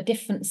maybe there are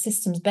different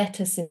systems,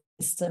 better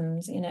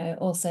systems.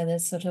 Also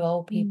there's sort of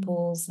old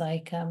people's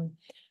like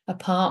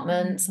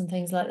apartments and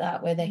things like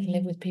that, where they can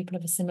live with people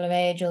of a similar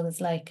age, or there's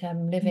like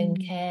live-in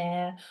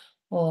care,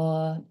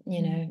 or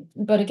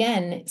but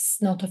again, it's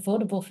not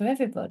affordable for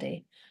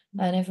everybody.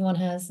 And everyone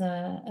has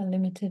a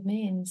limited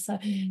means. So,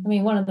 I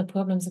mean, one of the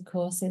problems, of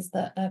course, is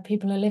that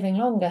people are living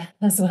longer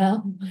as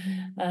well.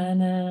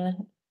 And,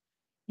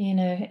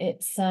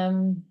 it's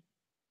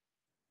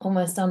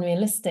almost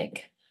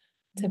unrealistic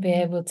to be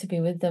able to be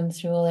with them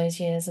through all those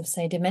years of,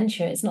 say,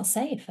 dementia. It's not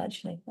safe,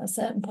 actually. At a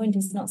certain point,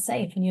 it's not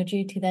safe. And your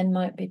duty then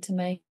might be to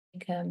make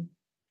a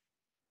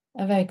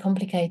very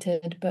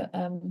complicated but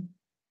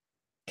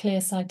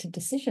clear-sighted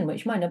decision,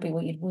 which might not be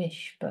what you'd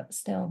wish, but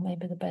still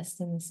maybe the best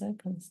in the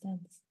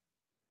circumstance.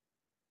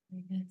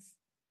 Yes.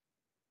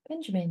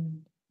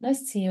 Benjamin, nice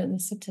to see you at the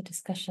Sutta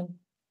discussion.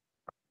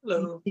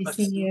 Hello. Nice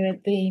to see you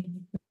at the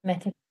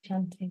metta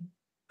chanting.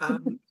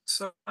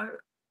 So I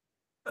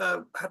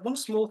had one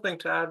small thing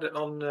to add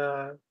on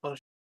a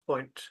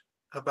point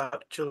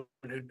about children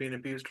who'd been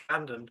abused or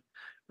abandoned,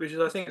 which is,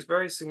 I think, it's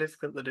very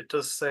significant that it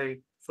does say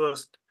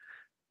first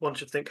one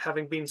should think,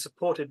 having been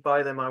supported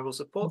by them, I will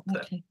support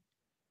them.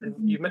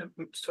 And you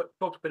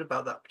talked a bit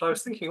about that, but I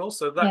was thinking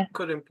also that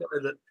could imply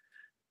that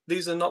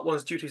these are not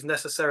one's duties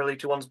necessarily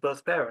to one's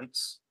birth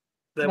parents.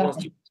 They're one's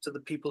duties to the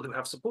people who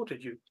have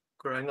supported you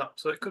growing up.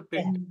 So it could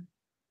be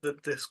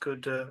that this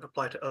could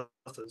apply to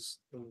others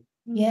than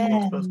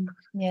one's birth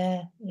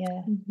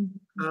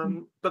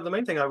parents. But the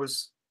main thing I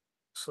was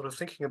sort of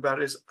thinking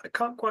about is I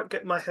can't quite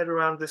get my head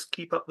around this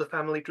keep up the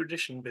family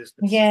tradition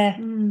business.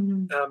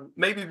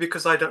 Maybe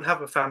because I don't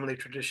have a family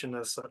tradition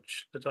as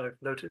such that I've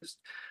noticed,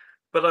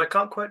 but I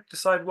can't quite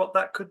decide what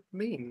that could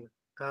mean.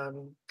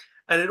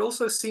 And it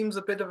also seems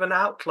a bit of an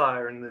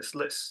outlier in this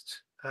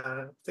list.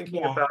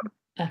 Thinking about,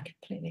 I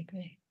completely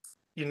agree.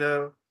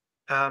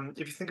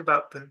 If you think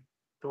about the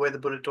way the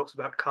Buddha talks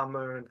about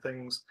karma and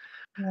things,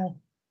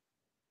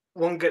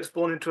 one gets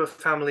born into a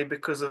family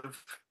because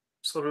of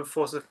sort of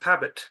force of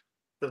habit.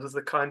 That is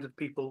the kind of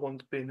people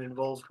one's been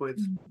involved with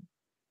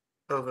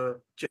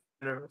over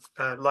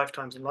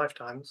lifetimes and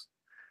lifetimes.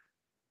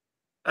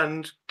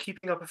 And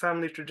keeping up a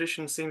family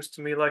tradition seems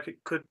to me like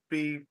it could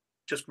be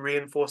just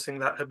reinforcing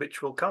that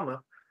habitual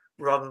karma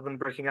rather than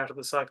breaking out of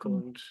the cycle.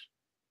 And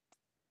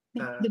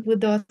the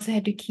Buddha also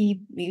had to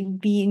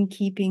be in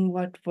keeping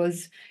what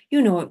was,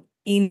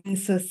 in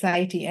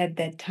society at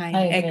that time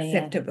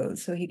acceptable.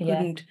 So he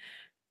couldn't.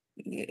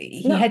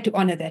 He had to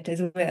honor that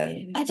as well.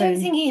 I don't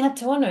think he had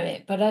to honor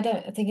it, but I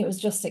don't think it was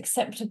just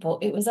acceptable.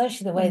 It was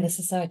actually the way the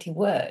society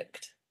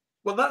worked.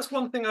 Well, that's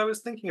one thing I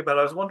was thinking about.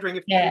 I was wondering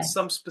if there is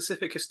some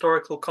specific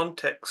historical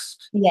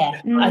context.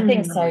 I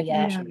think so,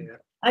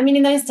 I mean,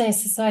 in those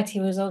days, society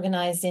was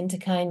organized into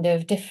kind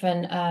of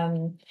different,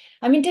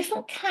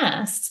 different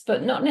castes,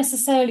 but not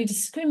necessarily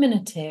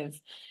discriminative,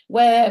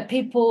 where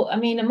people,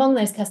 among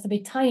those castes, there'd be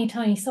tiny,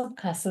 tiny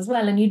subcastes as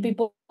well. And you'd be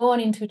born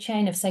into a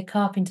chain of, say,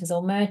 carpenters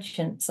or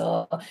merchants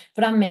or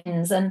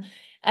Brahmins. And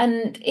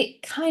And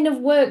it kind of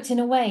worked in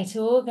a way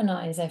to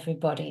organize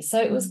everybody. So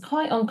it was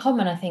quite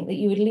uncommon, I think, that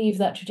you would leave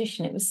that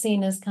tradition. It was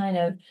seen as kind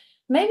of,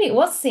 maybe it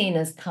was seen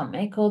as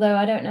comic, although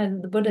I don't know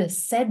that the Buddha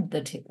said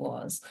that it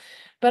was.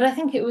 But I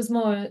think it was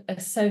more a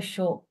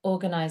social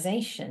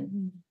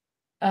organization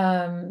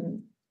that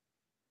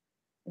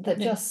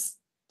just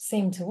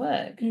seemed to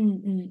work.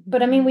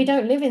 But I mean, we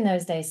don't live in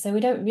those days, so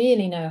we don't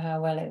really know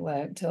how well it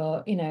worked,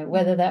 or, you know,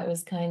 whether that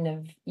was kind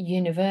of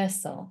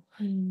universal.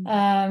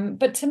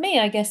 But to me,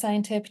 I guess I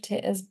interpret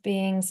it as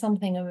being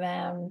something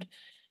around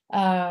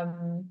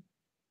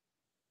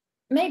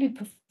maybe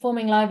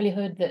performing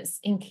livelihood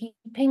that's in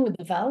keeping with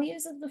the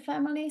values of the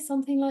family,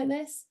 something like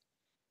this.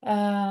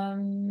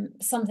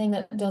 Something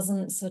that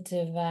doesn't sort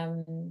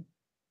of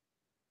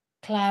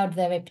cloud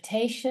their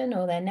reputation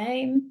or their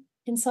name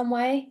in some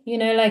way. You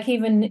know, like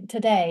even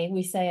today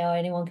we say, oh,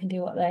 anyone can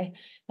do what they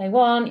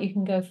want. You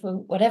can go for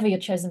whatever your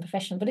chosen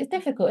profession. But it's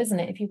difficult,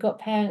 isn't it? If you've got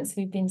parents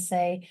who've been,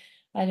 say,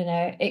 I don't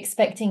know,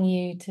 expecting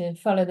you to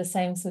follow the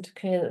same sort of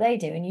career that they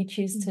do, and you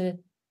choose to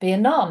be a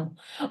nun,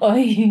 or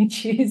you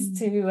choose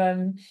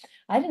to,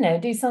 I don't know,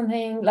 do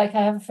something. Like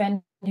I have a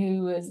friend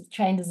who was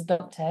trained as a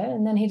doctor,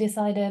 and then he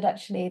decided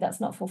actually that's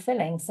not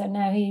fulfilling. So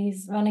now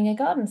he's running a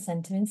garden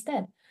centre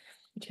instead.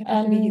 Which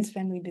happens to be his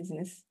family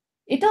business.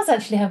 It does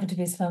actually happen to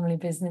be his family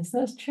business.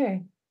 That's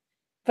true.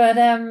 But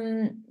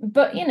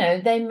you know,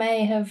 they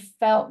may have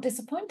felt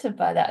disappointed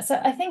by that.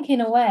 So I think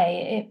in a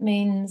way it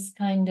means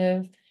kind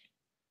of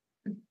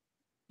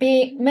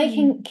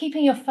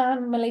keeping your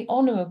family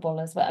honorable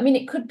as well. I mean,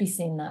 it could be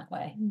seen that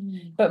way.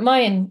 But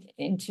my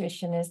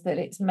intuition is that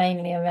it's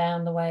mainly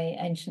around the way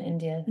ancient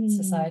India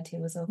society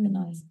was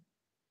organized.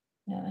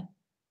 Yeah,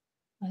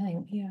 I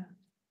think. Yeah.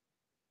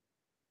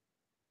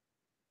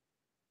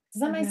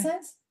 Does that make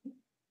sense?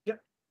 Yep.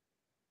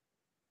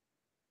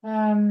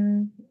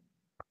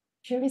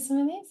 Should we read some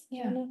of these?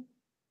 Yeah.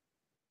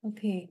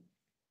 Okay.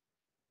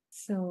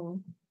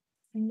 So,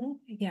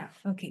 yeah,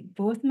 okay.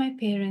 Both my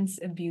parents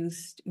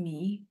abused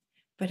me,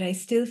 but I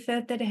still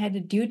felt that I had a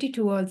duty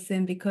towards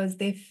them because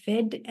they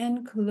fed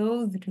and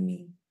clothed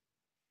me.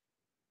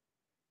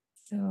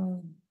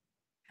 So,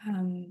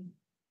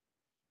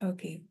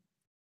 okay.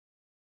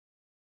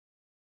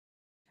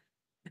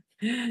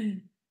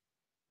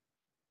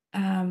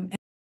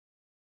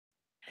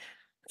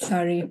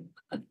 Sorry,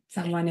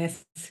 someone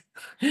else.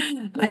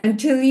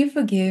 Until you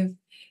forgive,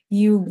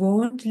 you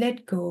won't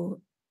let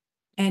go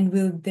and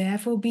will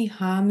therefore be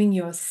harming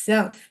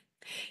yourself.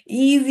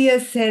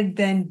 Easier said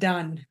than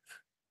done.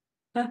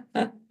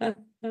 That's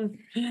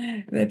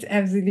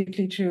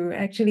absolutely true.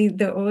 Actually,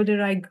 the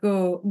older I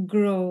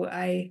grow,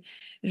 I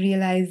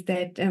realize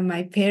that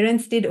my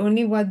parents did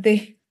only what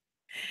they,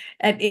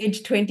 at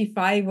age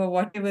 25 or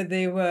whatever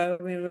they were,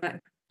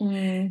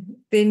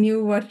 they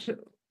knew what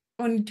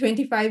only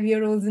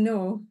 25-year-olds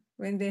know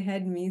when they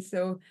had me.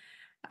 So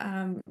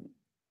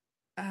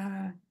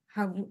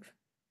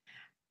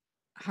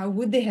how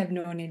would they have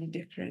known any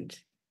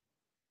different?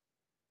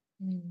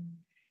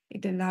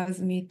 It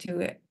allows me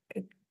to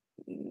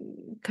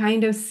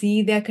kind of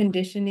see their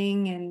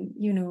conditioning, and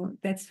you know,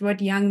 that's what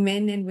young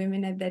men and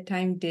women at that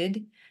time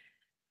did.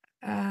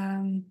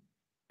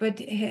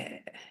 But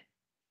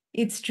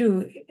it's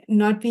true,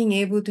 not being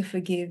able to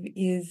forgive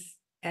is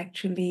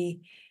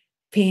actually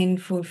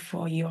painful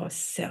for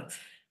yourself.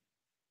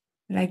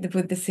 Like the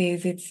Buddha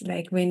says, it's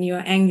like when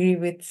you're angry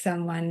with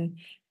someone,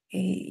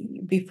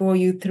 before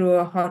you throw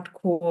a hot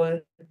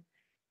coal,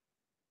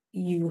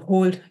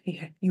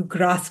 you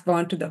grasp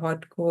onto the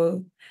hot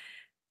coal.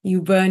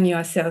 You burn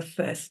yourself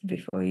first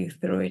before you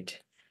throw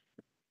it.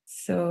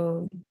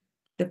 So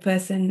the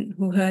person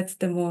who hurts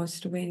the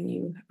most when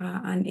you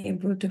are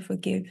unable to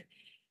forgive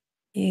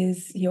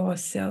is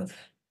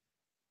yourself.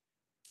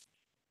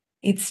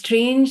 It's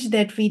strange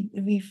that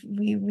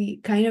we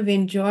kind of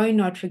enjoy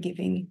not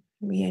forgiving.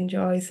 We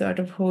enjoy sort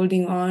of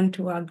holding on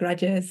to our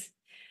grudges.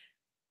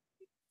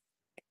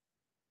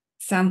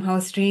 Somehow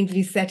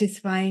strangely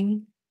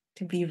satisfying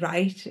to be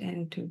right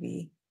and to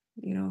be,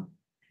 you know,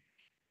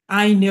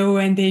 I know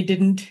and they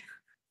didn't.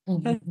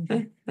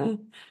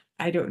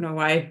 I don't know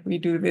why we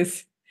do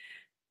this.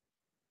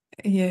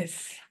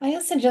 Yes. I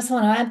also just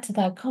want to add to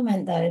that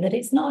comment, though, that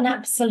it's not an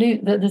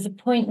absolute, that there's a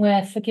point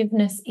where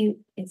forgiveness,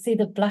 it's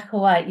either black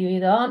or white. You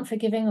either aren't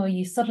forgiving or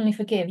you suddenly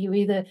forgive. You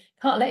either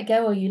can't let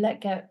go or you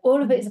let go.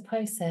 All of it is a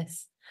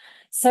process.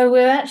 So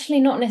we're actually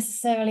not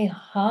necessarily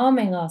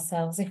harming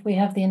ourselves if we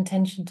have the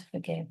intention to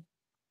forgive.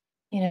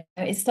 You know,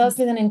 it starts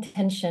with an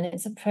intention.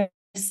 It's a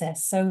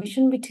process. So we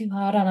shouldn't be too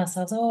hard on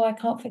ourselves. Oh, I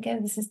can't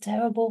forgive. This is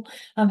terrible.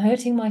 I'm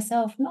hurting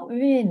myself. Not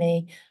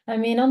really. I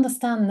mean,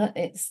 understand that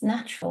it's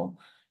natural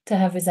to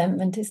have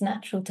resentment. It's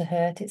natural to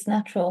hurt. It's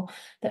natural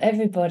that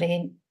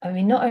everybody, I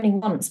mean, not only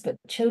wants, but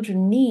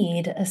children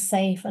need a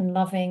safe and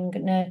loving,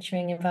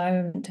 nurturing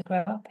environment to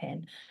grow up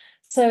in.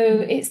 So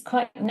it's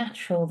quite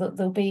natural that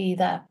there'll be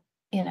that,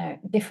 you know,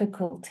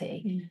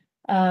 difficulty.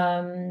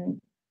 A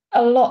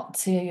lot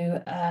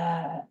to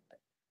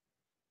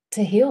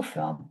heal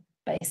from.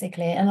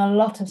 basically, and a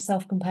lot of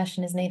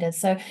self-compassion is needed.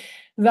 So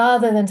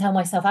rather than tell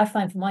myself, I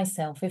find for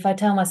myself, if I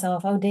tell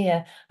myself, oh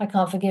dear, I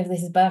can't forgive,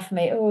 this is bad for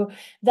me, oh,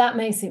 that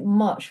makes it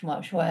much,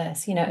 much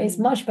worse. You know, it's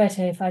much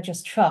better if I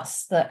just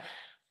trust that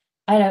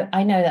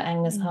I know that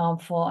anger is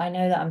harmful. I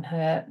know that I'm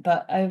hurt,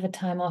 but over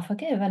time I'll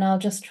forgive, and I'll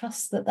just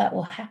trust that that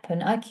will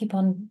happen. I keep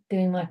on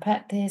doing my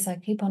practice. I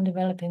keep on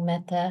developing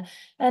metta,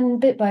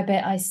 and bit by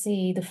bit I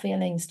see the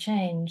feelings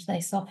change. They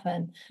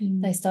soften.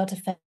 They start to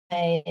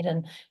fade.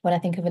 And when I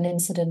think of an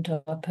incident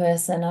or a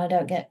person, I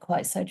don't get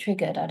quite so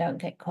triggered. I don't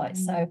get quite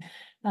so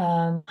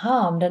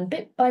harmed. And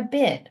bit by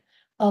bit,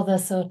 other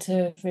sort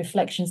of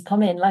reflections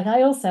come in. Like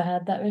I also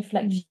had that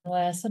reflection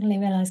where I suddenly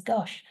realized,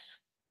 gosh,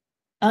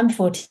 I'm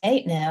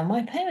 48 now.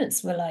 My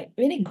parents were like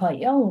really quite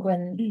young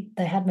when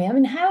they had me. I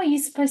mean, how are you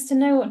supposed to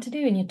know what to do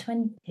in your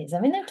 20s? I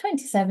mean, they're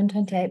 27,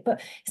 28,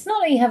 but it's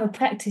not like you have a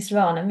practice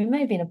run. I mean,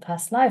 maybe in a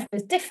past life, but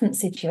it's a different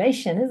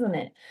situation, isn't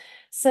it?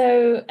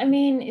 So, I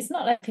mean, it's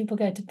not like people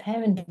go to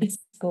parenting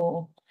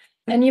school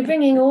and you're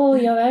bringing all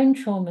your own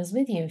traumas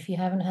with you if you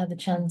haven't had the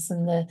chance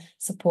and the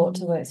support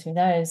to work through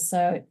those.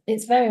 So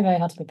it's very, very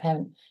hard to be a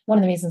parent. One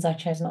of the reasons I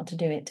chose not to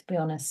do it, to be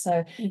honest.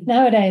 So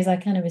nowadays I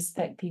kind of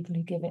respect people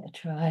who give it a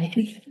try.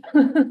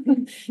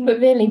 But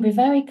really be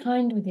very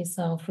kind with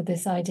yourself with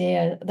this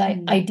idea, that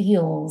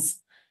ideals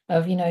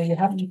of, you know, you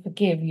have to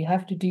forgive, you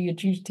have to do your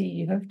duty,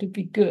 you have to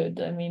be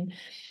good. I mean,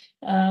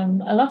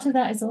 a lot of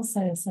that is also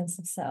a sense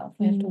of self.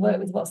 We have to work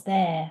with what's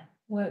there,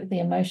 work with the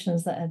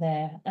emotions that are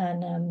there,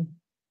 and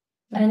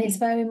it's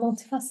very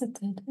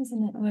multifaceted,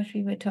 isn't it? What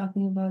we were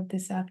talking about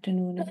this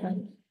afternoon about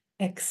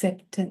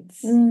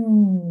acceptance.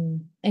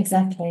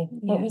 Exactly.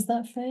 What was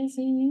that phrase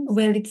you used?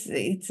 Well,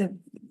 it's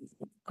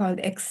called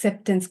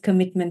acceptance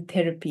commitment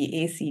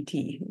therapy, ACT,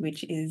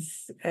 which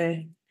is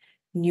a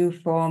new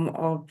form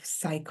of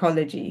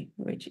psychology,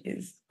 which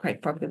is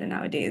quite popular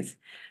nowadays.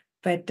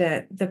 But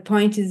the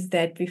point is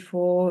that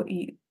before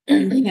you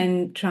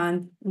can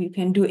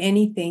do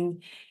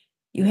anything,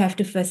 you have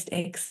to first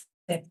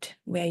accept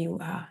where you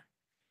are.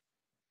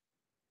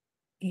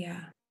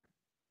 Yeah.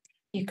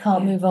 You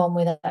can't move on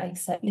without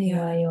accepting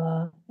where you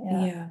are.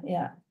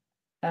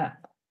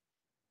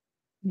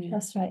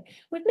 That's right.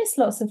 We've missed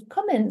lots of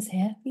comments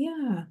here.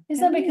 Yeah. Is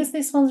that because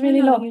this one's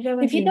really long?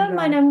 If you don't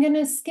mind, I'm going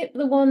to skip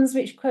the ones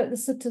which quote the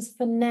suttas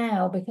for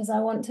now, because I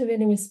want to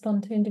really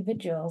respond to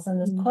individuals, and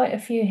there's quite a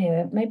few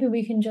here. Maybe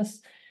we can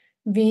just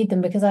read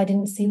them because I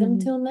didn't see them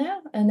till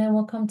now, and then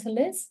we'll come to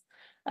Liz.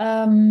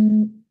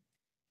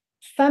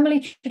 Family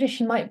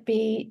tradition might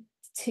be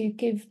to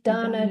give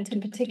dana to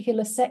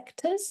particular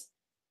sectors.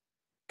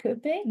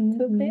 Could be.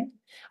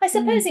 I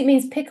suppose it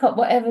means pick up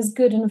whatever's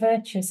good and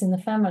virtuous in the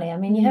family. I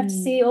mean, you have to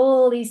see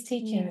all these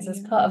teachings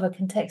as part of a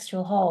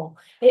contextual whole.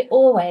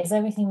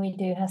 Everything we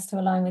do has to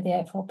align with the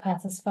Eightfold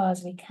Path as far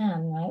as we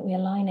can, right? We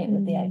align it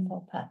with the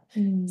Eightfold Path.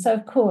 So,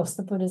 of course,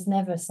 the Buddha's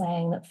never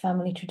saying that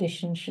family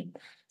tradition should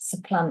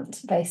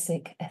supplant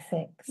basic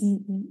ethics.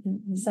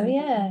 So,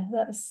 yeah,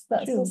 that's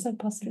also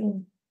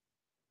possible.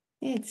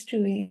 Yeah, it's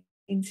true.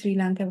 In Sri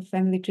Lanka,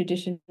 family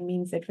tradition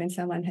means that when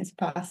someone has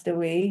passed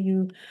away,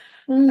 you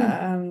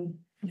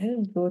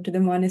go to the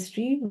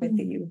monastery,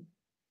 whether you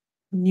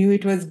knew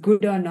it was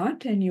good or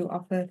not, and you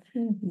offer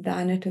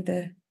dana to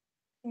the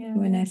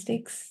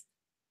monastics.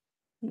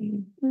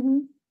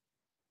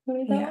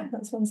 That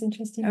sounds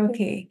interesting.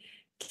 Okay.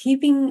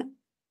 Keeping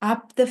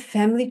up the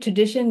family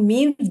tradition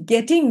means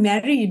getting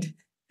married,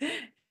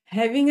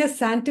 having a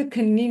son to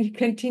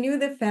continue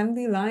the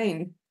family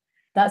line.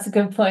 That's a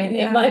good point.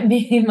 It might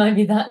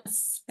be that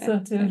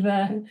sort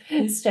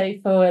of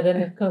straightforward.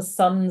 And of course,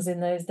 sons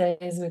in those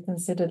days were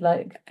considered,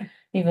 like,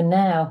 even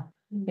now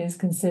is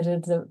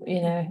considered,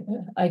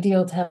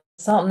 ideal to have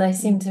a son. They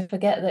seem to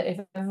forget that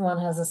if everyone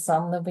has a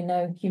son, there'll be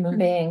no human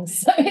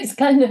beings. So it's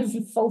kind of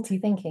faulty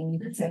thinking, you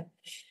could say.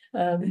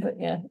 But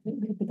yeah,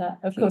 it could be that.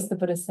 Of course, the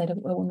Buddha said a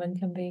woman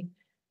can be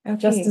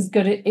just as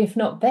good, if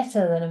not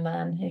better than a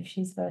man, if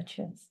she's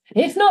virtuous.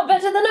 If not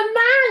better than a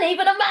man,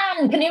 even a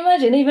man. Can you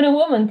imagine? Even a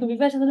woman can be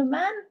better than a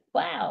man?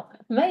 Wow,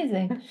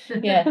 amazing.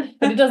 Yeah,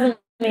 but it doesn't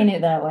mean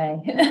it that way.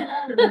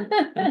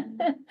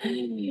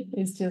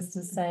 It's just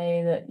to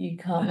say that you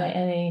can't make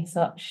any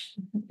such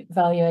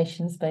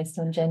valuations based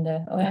on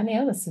gender or any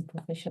other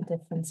superficial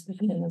difference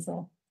between us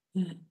all.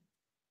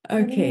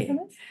 Okay.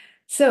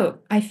 So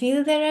I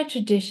feel there are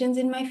traditions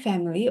in my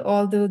family,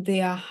 although they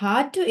are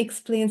hard to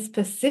explain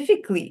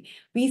specifically.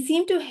 We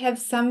seem to have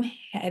some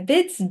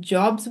habits,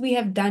 jobs we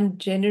have done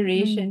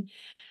generation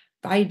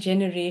by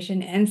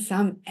generation, and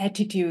some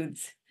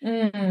attitudes.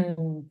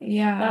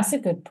 Yeah, that's a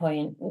good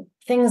point.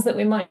 Things that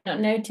we might not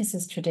notice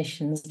as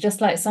traditions, just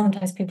like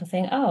sometimes people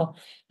think,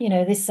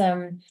 this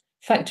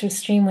factor of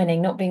stream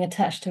winning, not being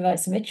attached to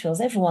rites and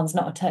rituals. Everyone's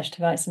not attached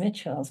to rites and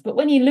rituals. But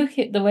when you look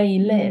at the way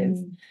you live,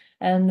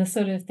 and the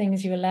sort of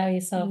things you allow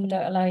yourself or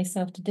don't allow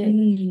yourself to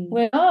do.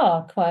 We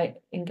are quite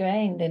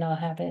ingrained in our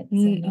habits.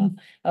 And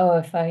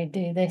if I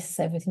do this,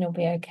 everything will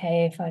be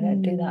okay. If I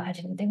don't do that, I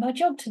didn't do my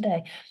job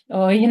today.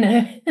 Or, as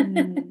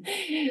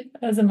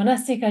a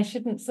monastic, I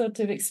shouldn't sort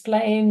of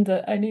explain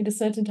that I need a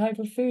certain type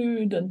of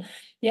food. And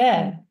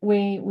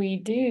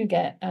we do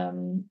get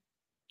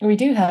we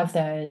do have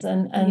those,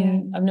 and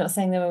I'm not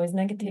saying they're always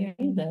negative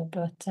either,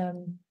 but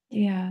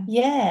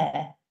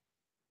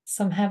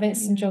some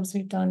habits and jobs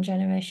we've done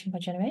generation by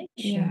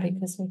generation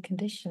because we're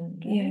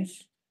conditioned. Right?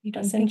 Yes, you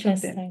don't That's think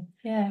of them. interesting.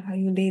 Yeah, How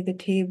you lay the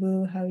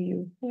table, how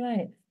you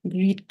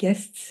greet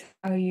guests,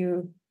 how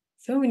you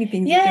so many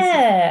things.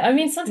 Yeah, I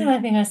mean, sometimes I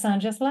think I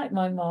sound just like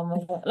my mom,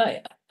 or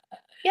like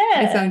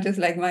I sound just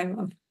like my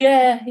mom.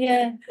 Yeah.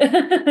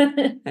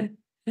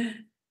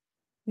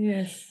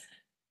 Yes.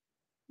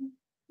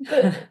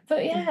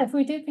 But yeah, if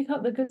we do pick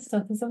up the good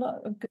stuff, there's a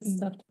lot of good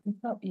stuff to pick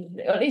up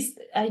usually. Or at least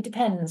it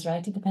depends,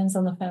 right? It depends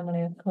on the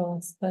family, of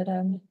course. But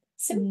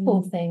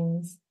simple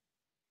things.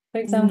 For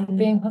example,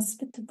 being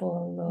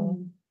hospitable, or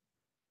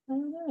I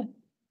don't know.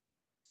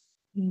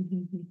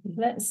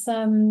 Let's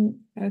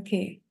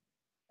okay.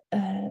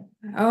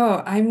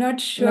 I'm not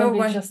sure maybe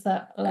why. Just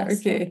that last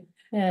Okay.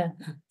 one. Yeah.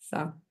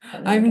 So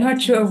I'm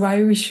not sure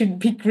why we should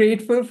be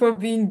grateful for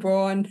being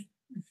born.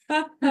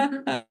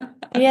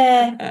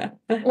 Yeah.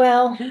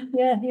 Well,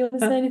 yeah. You want to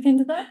say anything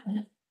to that?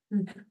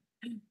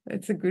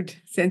 That's a good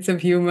sense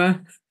of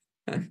humor.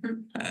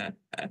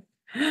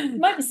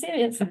 Might be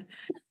serious.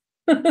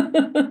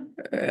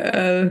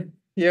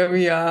 Here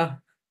we are.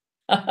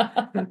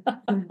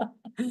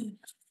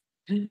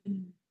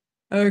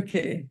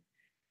 Okay.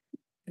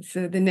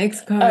 So the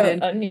next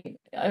comment.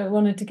 I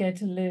wanted to go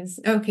to Liz.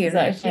 Okay, Is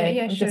that right. okay?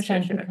 Yeah, I'm sure, just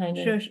trying sure, to kind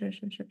of. Sure.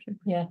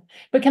 Yeah.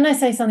 But can I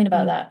say something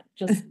about that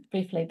just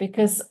briefly?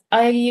 Because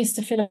I used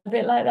to feel a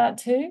bit like that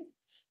too.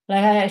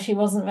 Like I actually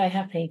wasn't very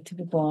happy to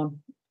be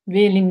born.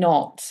 Really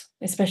not,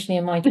 especially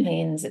in my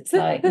teens. It's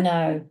like,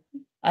 no,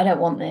 I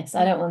don't want this.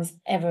 I don't want this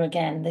ever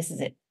again. This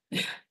is it.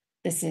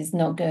 This is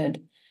not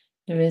good.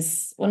 There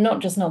is, well,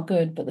 not just not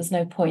good, but there's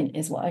no point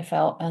is what I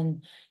felt.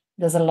 And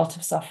there's a lot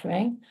of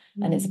suffering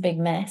and it's a big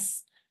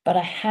mess. But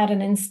I had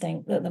an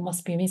instinct that there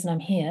must be a reason I'm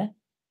here.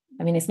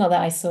 I mean, it's not that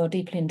I saw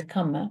deeply into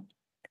Karma,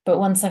 but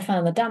once I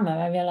found the Dhamma,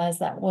 I realized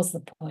that was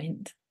the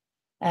point.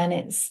 And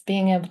it's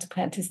being able to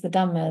practice the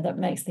Dhamma that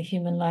makes the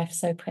human life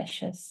so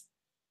precious.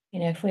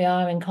 If we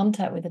are in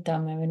contact with the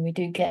Dhamma and we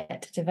do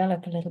get to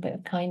develop a little bit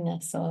of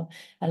kindness or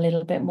a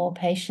little bit more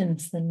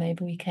patience than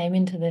maybe we came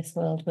into this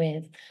world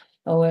with,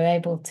 or we're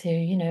able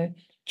to,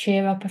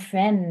 cheer up a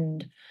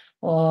friend,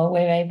 or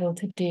we're able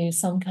to do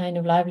some kind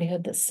of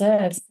livelihood that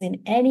serves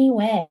in any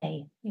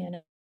way,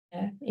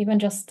 even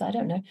just, I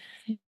don't know,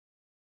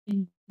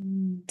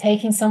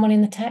 taking someone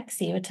in the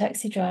taxi, you're a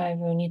taxi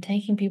driver and you're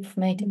taking people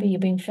from A to B, you're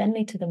being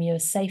friendly to them, you're a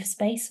safe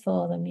space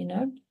for them,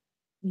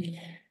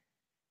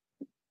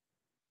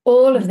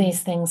 All of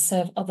these things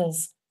serve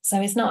others.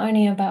 So it's not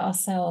only about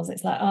ourselves,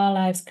 it's like our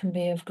lives can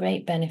be of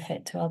great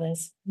benefit to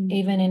others,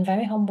 even in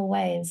very humble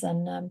ways.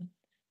 And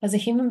as a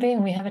human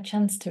being, we have a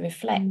chance to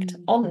reflect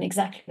on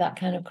exactly that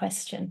kind of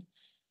question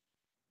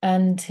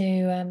and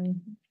to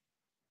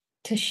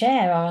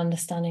share our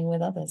understanding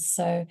with others.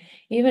 So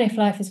even if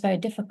life is very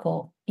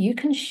difficult, you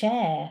can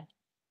share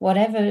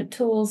whatever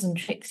tools and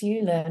tricks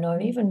you learn,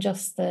 or even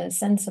just the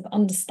sense of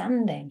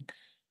understanding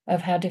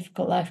of how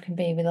difficult life can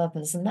be with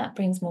others. And that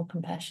brings more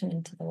compassion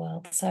into the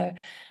world. So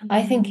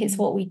I think it's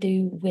what we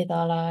do with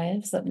our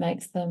lives that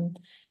makes them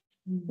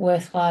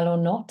worthwhile or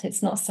not.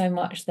 It's not so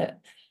much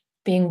that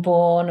being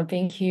born or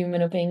being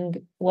human or being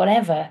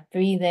whatever,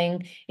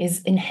 breathing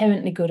is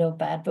inherently good or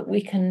bad, but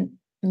we can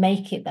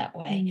make it that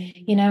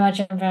way.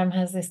 Ajahn Brahm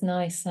has this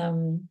nice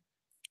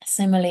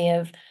simile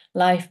of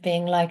life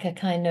being like a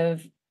kind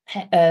of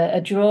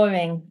a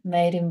drawing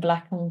made in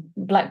black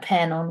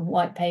pen on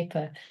white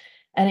paper,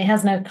 and it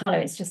has no color.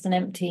 It's just an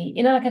empty,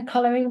 like a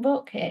coloring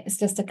book. It's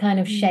just a kind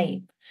of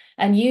shape,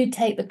 and you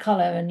take the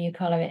color and you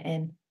color it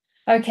in.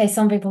 Okay,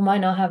 some people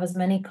might not have as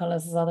many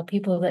colors as other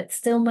people that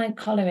still might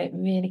color it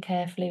really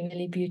carefully,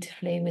 really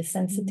beautifully with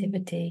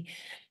sensitivity.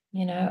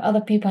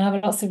 Other people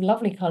have lots of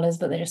lovely colors,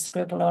 but they just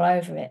scribble all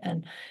over it.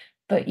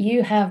 But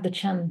you have the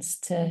chance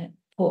to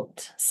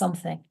put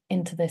something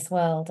into this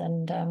world.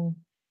 And,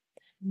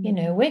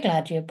 we're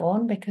glad you're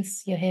born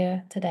because you're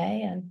here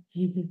today.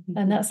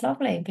 And that's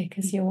lovely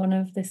because you're one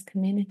of this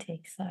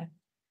community. So,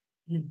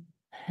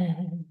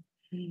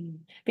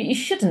 but you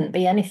shouldn't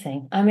be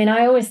anything. I mean,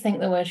 I always think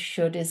the word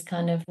should is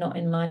kind of not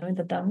in line with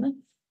the Dhamma.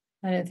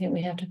 I don't think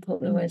we have to put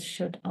the word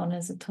should on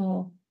us at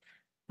all.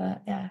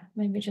 But yeah,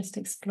 maybe just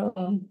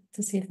explore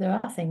to see if there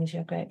are things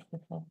you're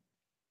grateful for.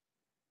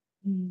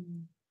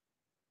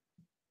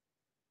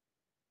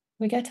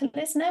 We go to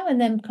Liz now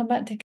and then come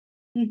back to.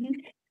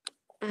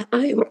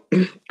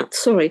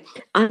 Sorry,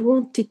 I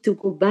wanted to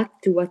go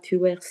back to what you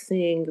were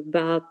saying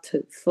about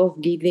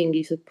forgiving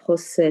is a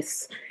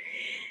process,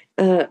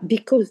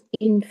 because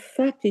in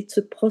fact it's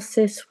a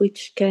process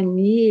which can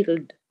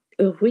yield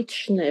a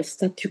richness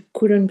that you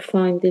couldn't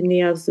find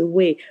any other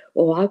way,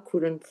 or I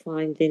couldn't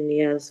find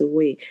any other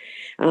way.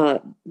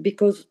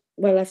 Because,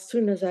 well, as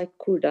soon as I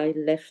could, I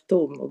left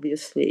home,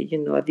 obviously,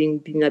 having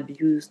been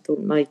abused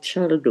all my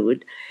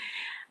childhood.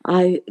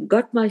 I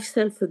got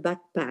myself a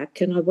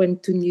backpack and I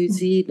went to New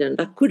Zealand.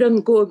 I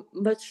couldn't go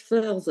much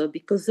further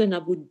because then I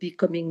would be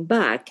coming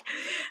back.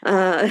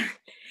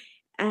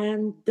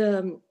 And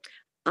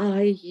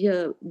I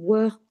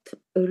worked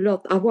a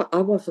lot. I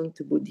wasn't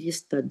a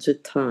Buddhist at the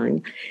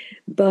time,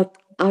 but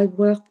I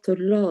worked a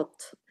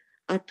lot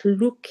at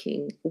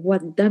looking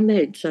what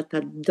damage that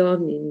had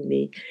done in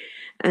me.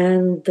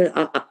 And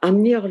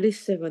I'm nearly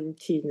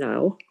 70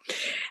 now.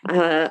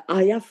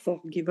 I have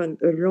forgiven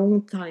a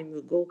long time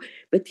ago,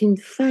 but in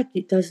fact,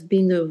 it has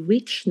been a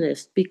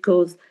richness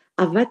because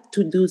I've had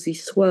to do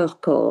this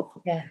work, or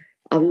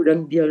I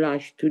wouldn't be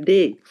alive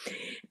today.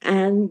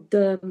 And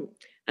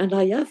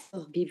I have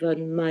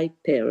forgiven my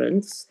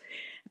parents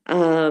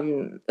a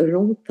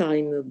long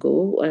time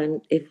ago,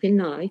 and every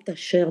night I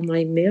share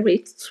my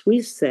merits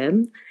with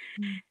them.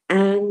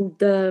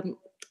 And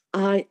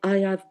I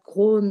have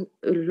grown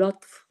a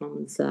lot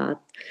from that.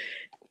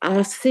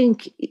 I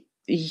think,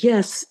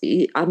 yes,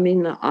 I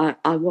mean,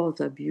 I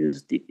was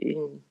abused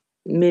in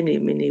many,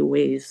 many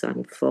ways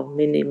and for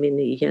many,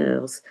 many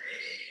years.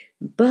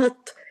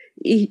 But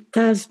it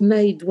has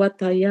made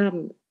what I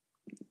am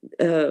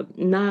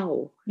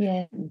now,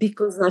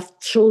 because I've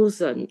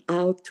chosen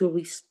how to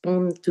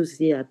respond to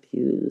the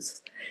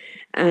abuse.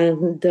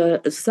 And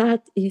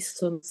that is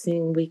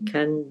something we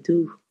can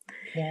do.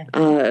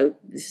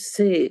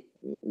 Say,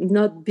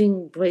 not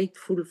being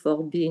grateful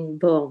for being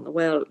born.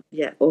 Well,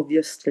 yeah,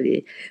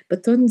 obviously.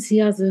 But on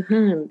the other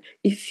hand,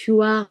 if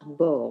you are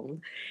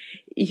born,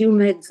 you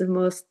make the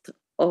most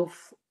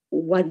of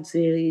what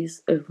there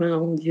is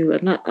around you.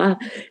 And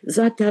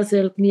that has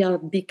helped me. I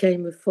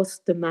became a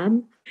foster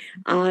mom.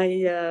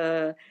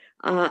 I've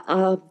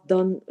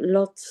done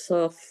lots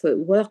of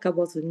work. I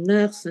was a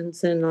nurse, and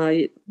then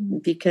I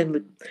became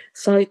a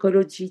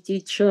psychology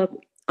teacher.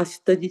 I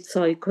studied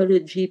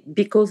psychology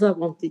because I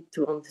wanted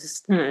to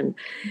understand.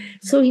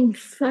 So in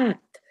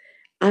fact,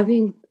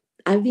 having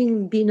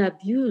been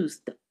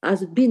abused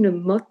has been a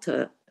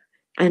motor,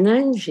 an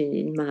engine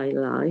in my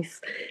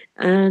life.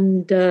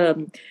 And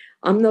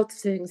I'm not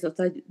saying that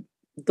I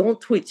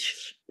don't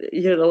wish,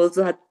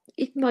 that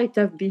it might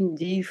have been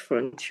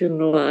different.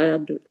 I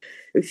had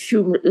a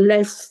few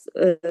less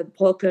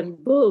broken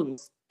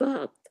bones,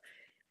 but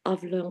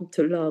I've learned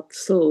a lot.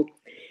 So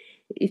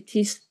it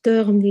is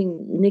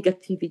turning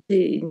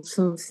negativity in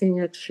something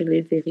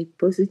actually very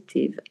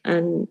positive.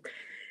 And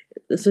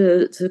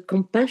the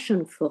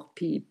compassion for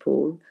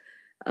people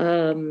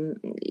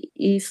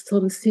is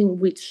something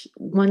which,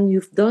 when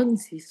you've done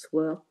this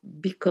work,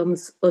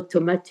 becomes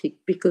automatic,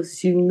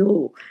 because you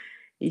know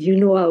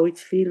how it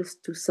feels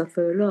to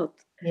suffer a lot.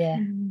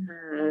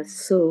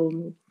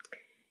 So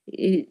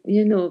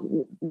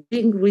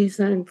being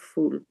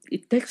resentful,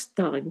 it takes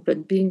time,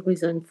 but being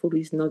resentful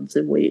is not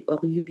the way, or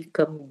you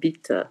become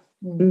bitter.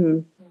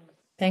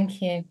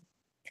 Thank you.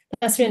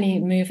 That's really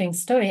a moving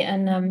story.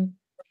 And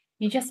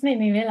you just made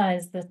me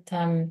realize that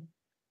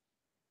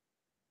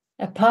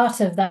a part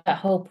of that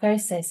whole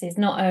process is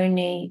not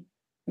only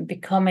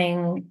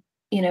becoming,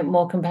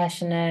 more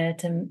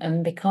compassionate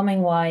and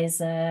becoming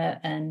wiser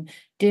and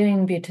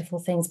doing beautiful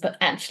things, but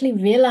actually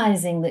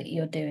realizing that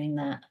you're doing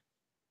that.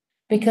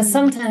 Because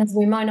sometimes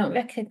we might not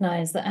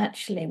recognize that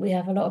actually we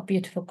have a lot of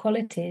beautiful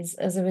qualities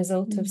as a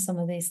result of some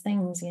of these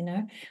things,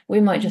 We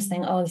might just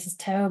think, oh, this is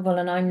terrible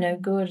and I'm no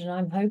good and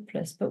I'm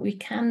hopeless. But we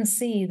can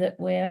see that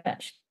we're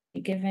actually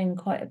giving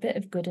quite a bit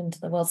of good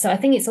into the world. So I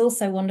think it's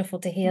also wonderful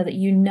to hear that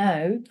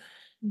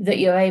that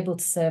you're able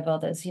to serve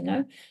others,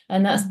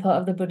 and that's part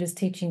of the Buddha's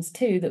teachings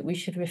too, that we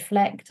should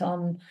reflect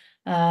on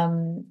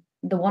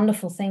the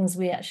wonderful things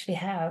we actually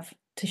have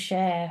to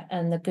share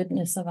and the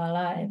goodness of our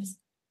lives.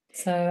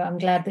 So I'm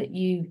glad that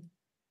you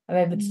are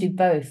able to do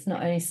both,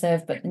 not only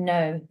serve, but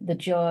know the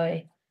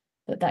joy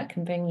that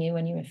can bring you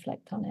when you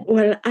reflect on it.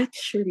 Well,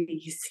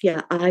 actually,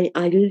 yeah, I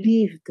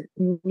lived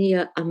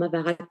near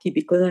Amavarati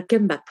because I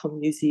came back from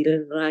New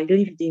Zealand. I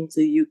lived in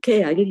the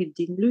UK. I lived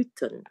in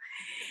Luton.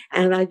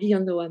 And I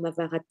didn't know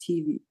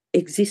Amavarati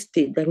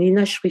existed. And in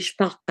Ashwish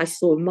Park, I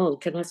saw a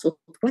monk and I thought,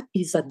 what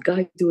is that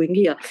guy doing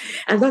here?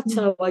 And that's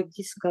how I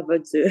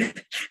discovered the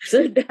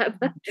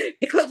Dhamma,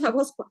 because I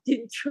was quite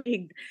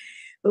intrigued.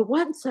 But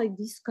once I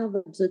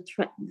discovered the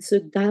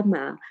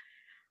Dhamma,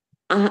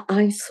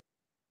 I saw...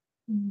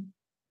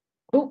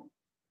 Oh,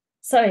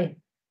 sorry.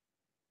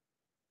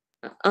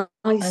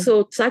 I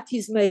thought that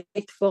is made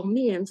for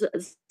me, and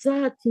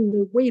that in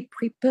a way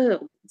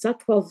that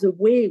was the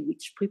way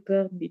which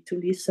prepared me to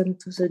listen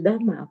to the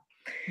Dhamma.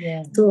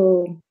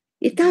 So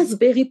it has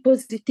very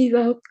positive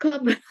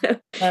outcome.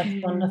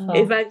 That's wonderful.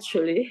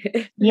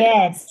 Eventually.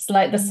 Yes,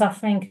 like the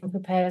suffering can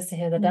prepare us to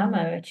hear the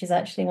Dhamma, which is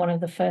actually one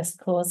of the first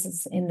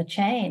causes in the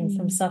chain,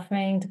 from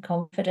suffering to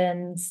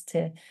confidence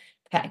to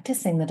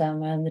practicing the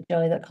Dhamma and the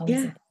joy that comes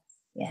with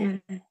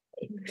it.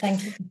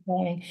 Thank you for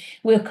sharing.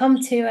 We'll come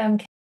to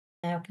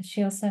now, because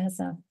she also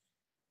has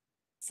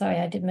Sorry,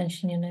 I did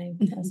mention your name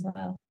as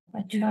well.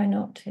 I try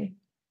not to.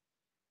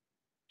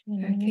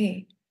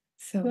 Okay.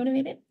 So You want to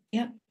read it?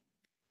 yeah.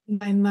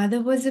 My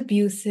mother was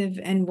abusive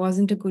and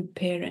wasn't a good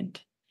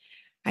parent.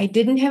 I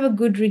didn't have a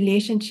good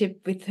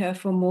relationship with her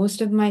for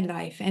most of my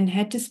life and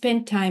had to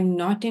spend time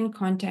not in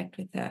contact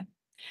with her.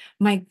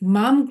 My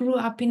mom grew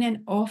up in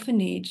an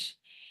orphanage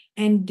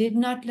and did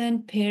not learn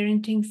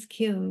parenting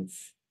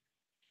skills.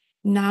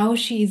 Now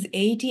she is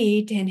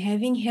 88 and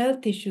having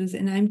health issues,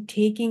 and I'm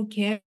taking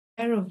care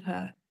of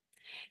her.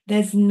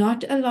 There's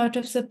not a lot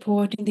of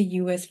support in the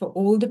US for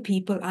older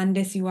people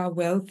unless you are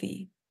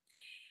wealthy.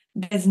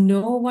 There's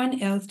no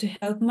one else to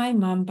help my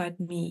mom but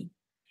me.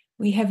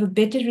 We have a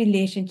better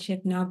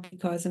relationship now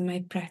because of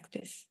my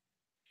practice.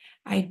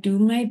 I do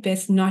my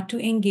best not to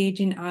engage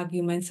in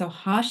arguments or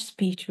harsh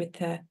speech with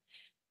her.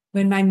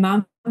 When my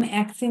mom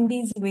acts in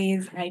these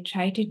ways, I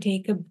try to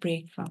take a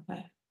break from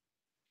her.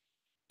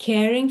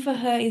 Caring for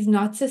her is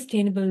not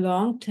sustainable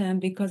long term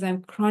because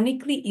I'm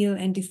chronically ill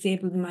and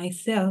disabled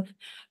myself,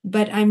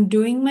 but I'm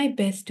doing my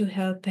best to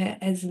help her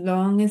as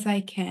long as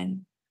I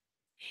can.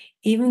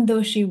 Even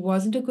though she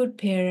wasn't a good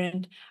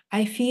parent,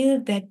 I feel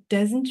that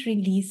doesn't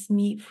release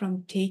me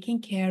from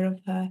taking care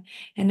of her,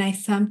 and I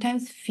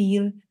sometimes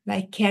feel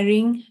like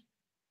caring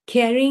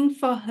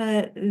for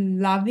her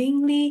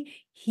lovingly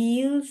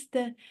heals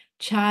the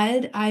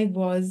child I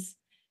was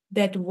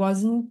that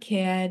wasn't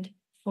cared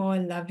for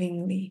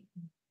lovingly.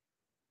 I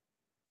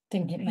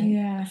think it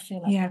meant I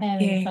feel like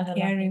caring for her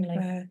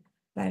lovingly.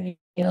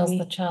 Heals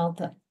the child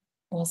that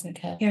wasn't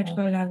cared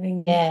for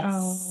lovingly. Yes.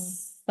 Oh.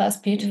 That's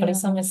beautiful.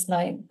 It's almost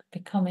like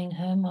becoming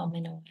her mom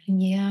in a way.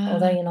 Yeah.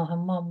 Although you're not her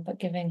mom, but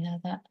giving her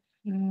that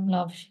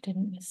love she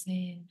didn't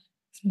receive.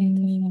 It's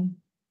beautiful.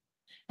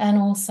 And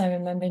also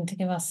remembering to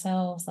give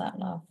ourselves that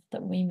love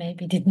that we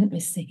maybe didn't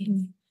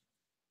receive.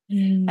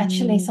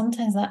 Actually,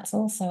 sometimes that's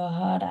also a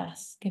hard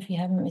ask. If you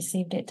haven't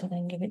received it, to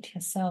then give it to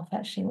yourself.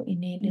 Actually, what you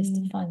need is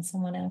to find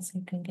someone else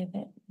who can give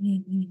it.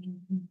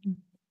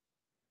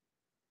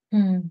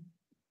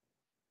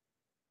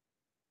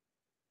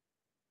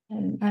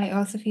 And I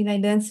also feel I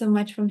learned so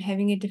much from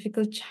having a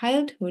difficult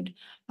childhood.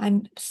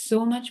 I'm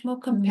so much more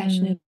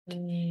compassionate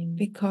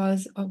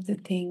because of the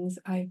things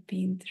I've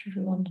been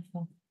through.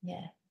 Wonderful.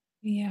 Yeah.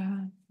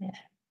 Yeah. Yeah.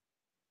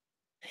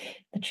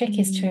 The trick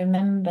is to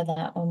remember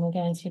that when we're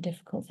going through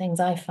difficult things,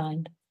 I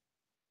find.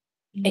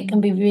 It can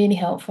be really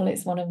helpful.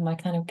 It's one of my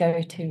kind of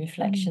go-to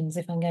reflections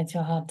if I'm going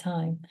through a hard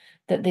time,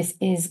 that this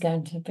is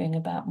going to bring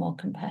about more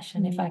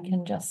compassion. If I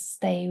can just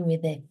stay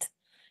with it,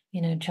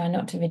 try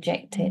not to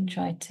reject it,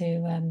 try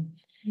to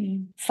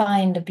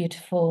find a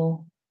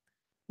beautiful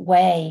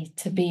way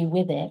to be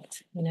with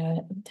it,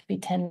 to be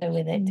tender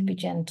with it, to be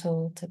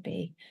gentle, to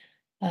be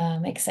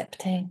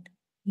accepting,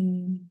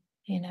 and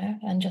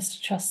just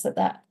to trust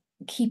that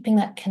keeping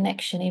that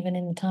connection, even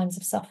in times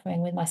of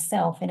suffering with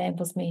myself,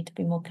 enables me to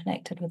be more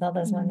connected with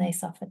others when they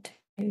suffer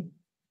too.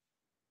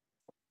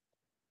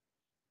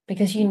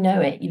 Because you've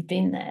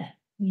been there,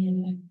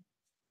 you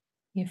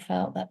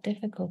felt that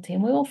difficulty,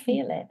 and we all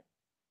feel it.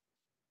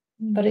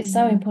 But it's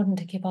so important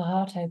to keep our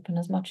heart open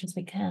as much as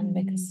we can,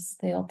 because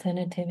the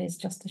alternative is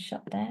just to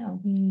shut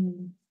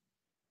down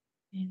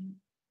and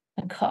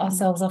cut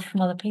ourselves off from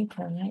other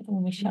people, right?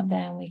 When we shut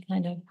down, we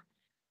kind of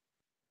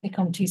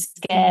become too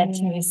scared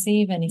to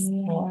receive any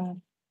support.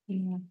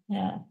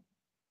 Yeah.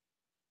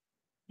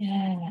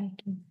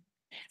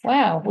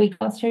 Wow, we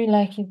got through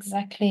like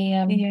exactly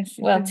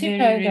two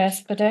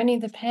progress, but only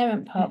the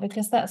parent part,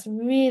 because that's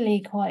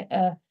really quite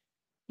a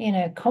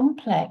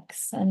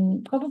complex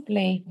and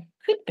probably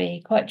could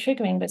be quite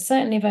triggering, but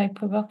certainly very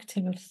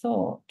provocative of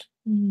thought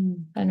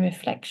and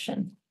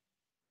reflection.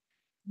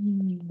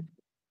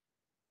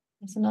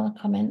 There's another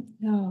comment.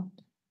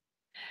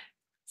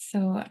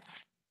 So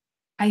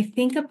I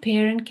think a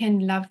parent can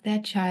love their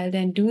child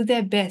and do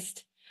their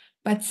best,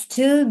 but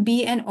still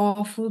be an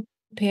awful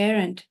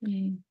parent.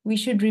 We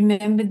should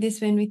remember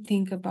this when we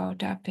think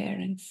about our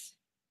parents.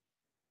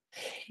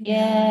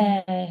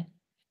 Yeah. I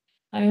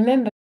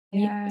remember,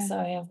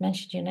 sorry, I've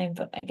mentioned your name,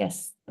 but I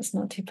guess it's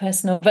not too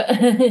personal, but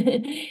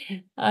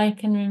I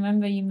can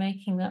remember you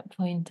making that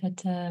point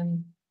at a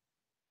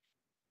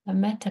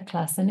meta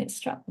class, and it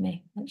struck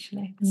me,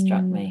 actually. It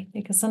struck me,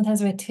 because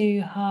sometimes we're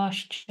too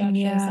harsh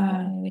judges,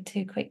 aren't we? We're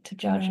too quick to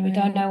judge. We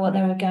don't know what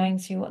they were going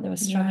through, what they were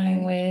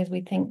struggling with.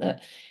 We think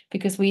that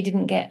because we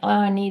didn't get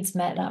our needs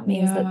met, that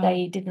means that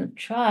they didn't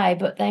try,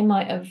 but they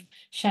might have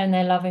shown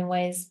their loving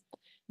ways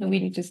that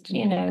we just,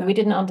 we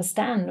didn't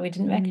understand, we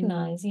didn't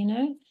recognize,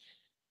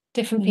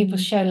 Different people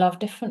show love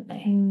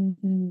differently.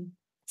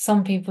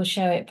 Some people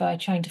show it by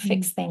trying to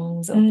fix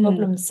things or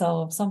problem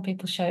solve. Some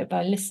people show it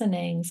by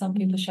listening. Some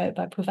people show it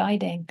by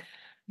providing.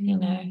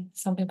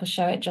 Some people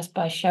show it just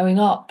by showing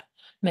up,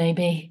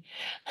 maybe,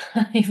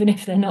 even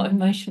if they're not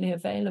emotionally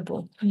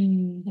available.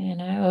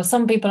 Or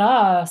some people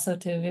are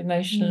sort of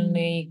emotional,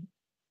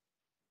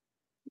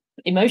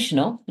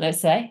 let's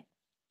say,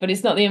 but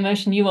it's not the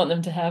emotion you want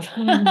them to have.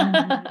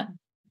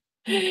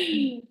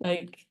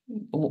 Like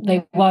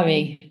they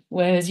worry,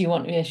 whereas you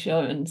want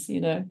reassurance,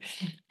 or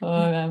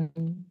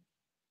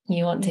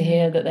You want to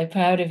hear that they're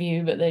proud of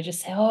you, but they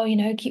just say, oh, you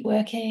know, keep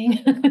working.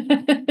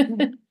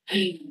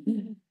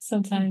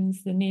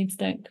 Sometimes the needs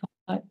don't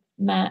quite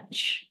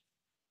match.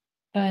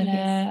 But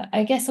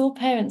I guess all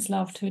parents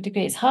love to a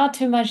degree. It's hard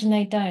to imagine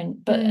they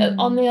don't. But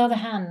on the other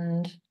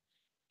hand,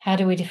 how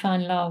do we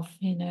define love,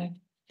 you know?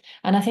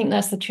 And I think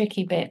that's the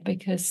tricky bit,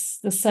 because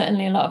there's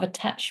certainly a lot of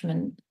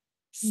attachment,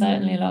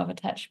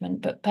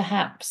 but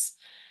perhaps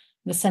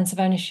the sense of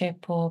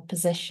ownership or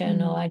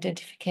possession or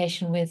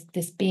identification with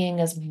this being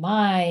as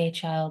my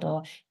child,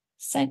 or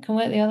can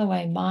work the other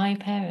way, my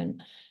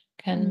parent,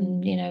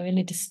 can, you know,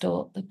 really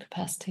distort the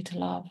capacity to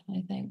love,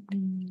 I think.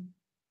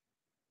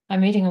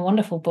 I'm reading a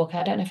wonderful book,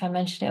 I don't know if I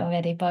mentioned it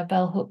already, by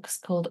Bell Hooks,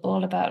 called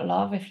All About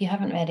Love. If you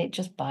haven't read it,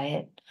 just buy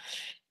it.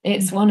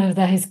 It's one of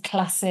those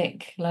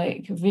classic,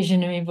 like,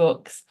 visionary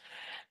books.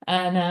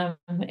 And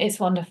it's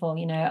wonderful,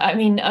 you know. I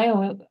mean,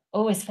 I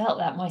always felt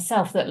that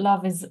myself, that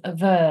love is a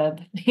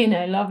verb. You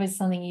know, love is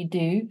something you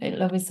do.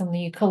 Love is something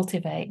you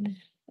cultivate.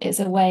 It's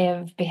a way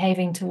of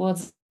behaving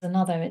towards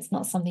another. It's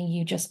not something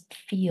you just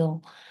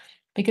feel.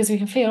 Because we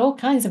can feel all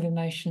kinds of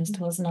emotions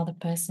towards another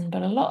person,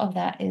 but a lot of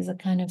that is a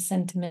kind of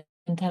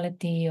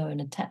sentimentality or an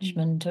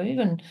attachment, or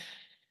even,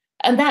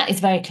 and that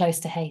is very close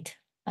to hate,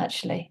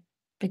 actually.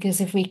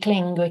 Because if we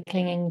cling, we're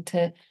clinging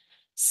to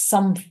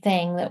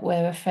something that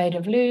we're afraid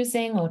of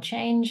losing or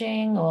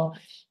changing, or,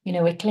 you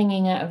know, we're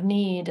clinging out of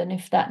need. And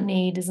if that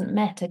need isn't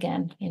met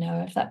again, you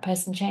know, if that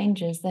person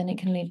changes, then it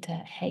can lead to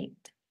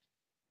hate.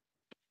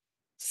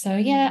 So,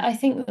 yeah, I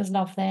think there's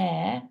love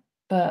there.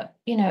 But,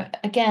 you know,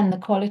 again, the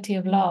quality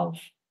of love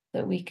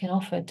that we can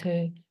offer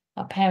to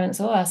our parents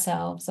or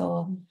ourselves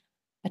or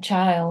a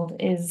child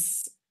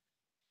is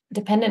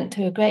dependent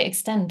to a great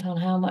extent on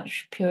how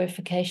much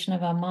purification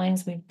of our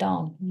minds we've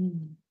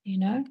done, you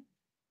know.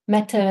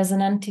 Metta as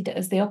an antidote,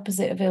 as the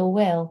opposite of ill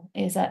will,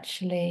 is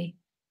actually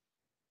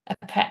a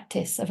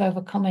practice of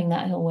overcoming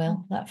that ill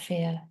will, that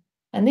fear.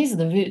 And these are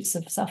the roots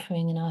of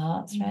suffering in our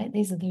hearts, right?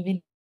 These are the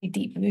really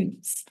deep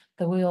roots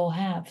that we all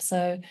have.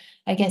 So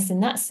I guess in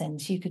that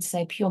sense, you could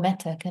say pure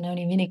metta can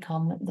only really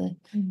come at the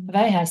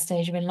very high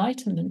stage of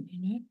enlightenment, you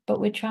know,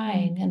 but we're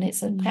trying, and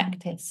it's a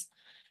practice.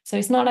 So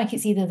it's not like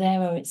it's either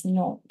there or it's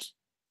not.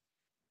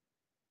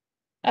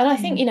 And I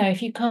think, you know,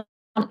 if you can't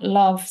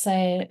love,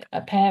 say,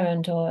 a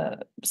parent or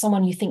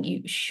someone you think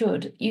you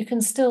should, you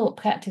can still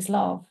practice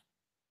love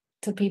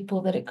to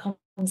people that it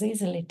comes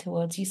easily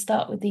towards. You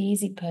start with the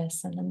easy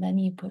person and then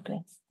you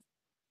progress.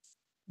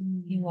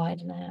 You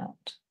widen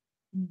out.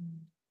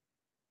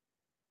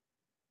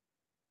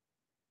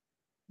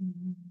 I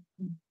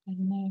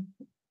don't know.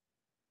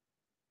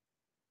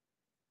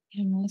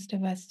 Yeah, most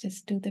of us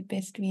just do the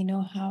best we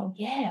know how.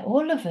 Yeah,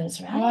 all of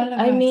us, right? All of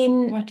I us.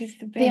 mean, What is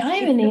the best? the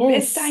irony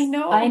is, I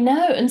know,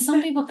 and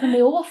some people can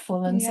be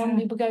awful, and some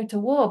people go to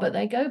war, but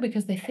they go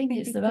because they think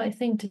it's the right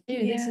thing to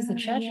do. This is the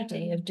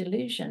tragedy of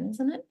delusion,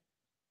 isn't it?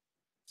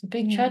 It's a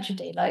big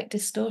tragedy, like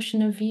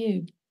distortion of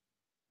view,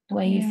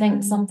 where you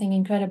think something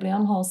incredibly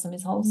unwholesome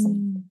is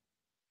wholesome.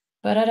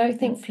 But I don't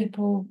think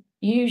people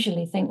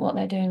usually think what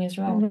they're doing is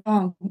wrong.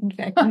 Wrong. In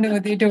fact, no,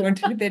 they don't.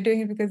 They're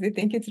doing it because they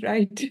think it's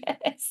right.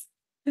 Yes.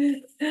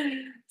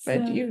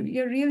 But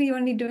you're really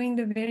only doing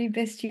the very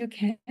best you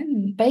can.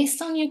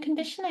 Based on your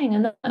conditioning.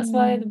 And that's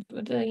why,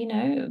 you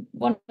know,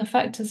 one of the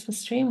factors for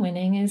stream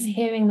winning is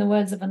hearing the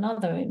words of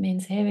another. It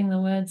means hearing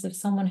the words of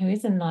someone who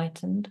is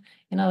enlightened.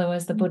 In other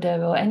words, the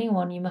Buddha or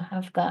anyone you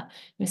have that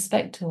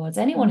respect towards.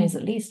 Anyone who's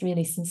at least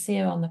really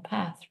sincere on the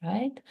path,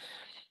 right?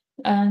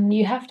 And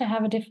you have to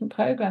have a different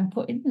program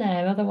put in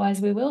there.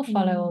 Otherwise, we will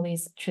follow all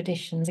these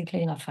traditions,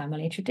 including our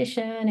family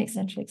tradition,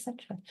 etc.,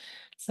 etc.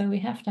 So we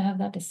have to have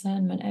that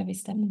discernment every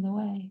step of the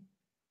way.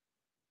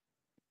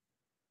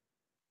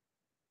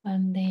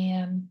 And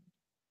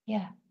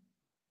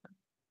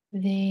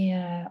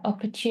the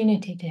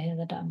opportunity to hear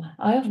the Dhamma.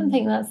 I often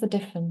think that's the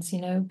difference, you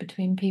know,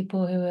 between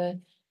people who are,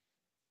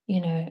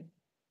 you know,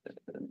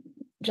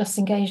 just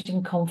engaged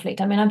in conflict.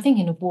 I mean, I'm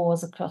thinking of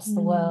wars across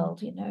the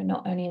world, you know,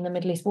 not only in the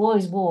Middle East. War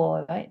is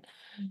war, right?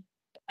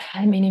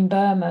 I mean, in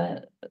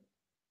Burma,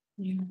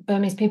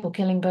 Burmese people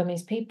killing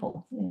Burmese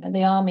people, you know,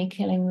 the army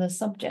killing the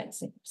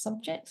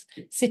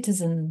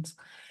citizens,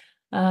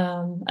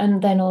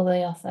 and then all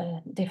the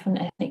other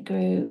different ethnic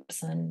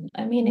groups. And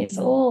I mean, it's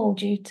all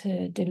due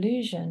to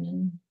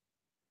delusion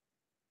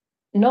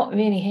and not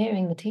really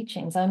hearing the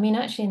teachings. I mean,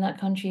 actually, in that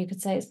country, you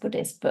could say it's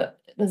Buddhist, but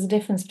there's a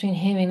difference between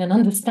hearing and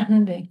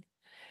understanding,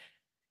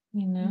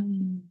 you know.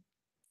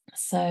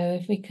 So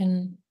if we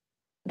can,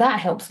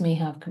 that helps me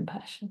have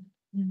compassion.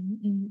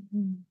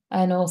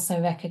 And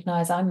also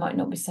recognize I might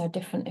not be so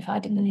different if I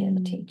didn't hear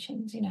the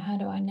teachings. You know, how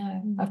do I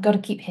know? I've got to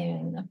keep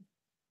hearing them,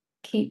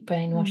 keep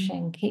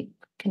brainwashing, keep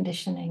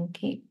conditioning,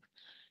 keep,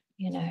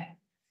 you know,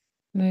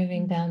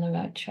 moving down the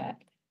right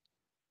track.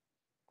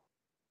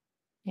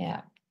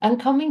 Yeah. And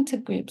coming to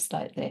groups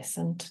like this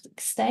and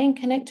staying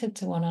connected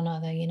to one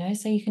another, you know,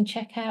 so you can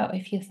check out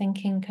if you're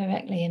thinking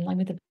correctly in line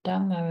with the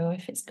Dhamma, or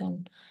if it's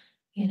gone,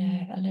 you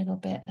know, a little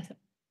bit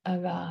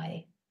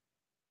awry.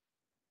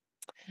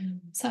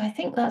 So I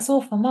think that's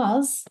all from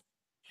us.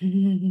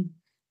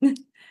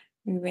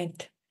 We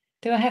went.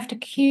 Do I have to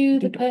cue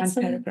the Did one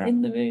person paragraph.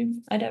 in the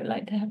room? I don't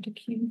like to have to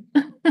cue.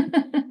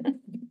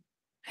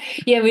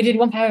 Yeah, we did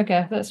one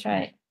paragraph. That's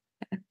right.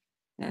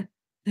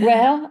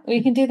 Well,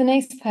 we can do the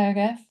next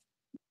paragraph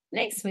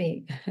next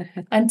week.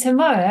 And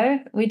tomorrow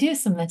we do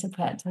some metta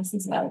practice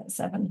as well at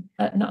 7,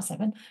 not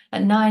 7,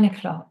 at 9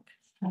 o'clock.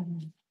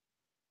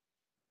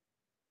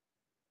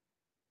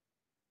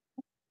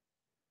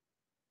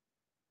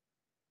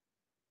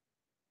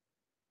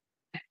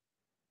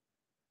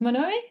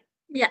 Manori?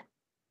 Yeah.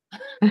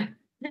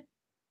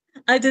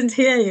 I didn't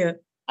hear you.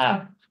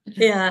 Oh,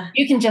 Yeah.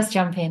 you can just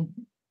jump in.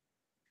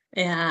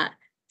 Yeah.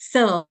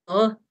 So,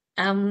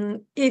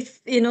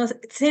 if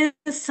since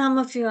some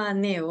of you are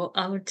new,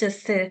 I would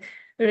just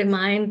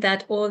remind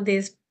that all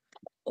these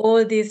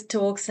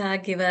talks are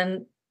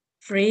given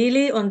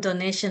freely on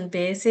donation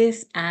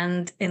basis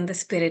and in the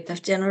spirit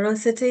of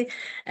generosity.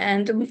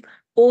 And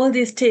all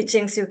these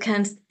teachings you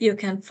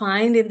can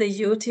find in the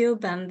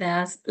YouTube, and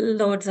there's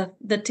loads of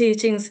the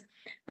teachings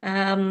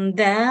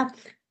there,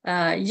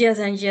 years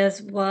and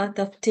years worth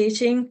of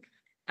teaching.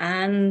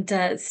 And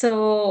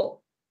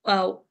so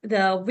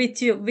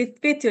with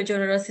your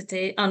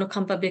generosity,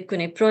 Anukampa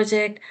Bhikkhuni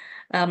Project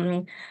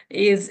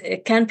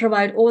can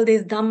provide all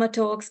these Dhamma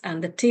talks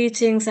and the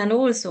teachings, and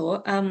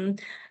also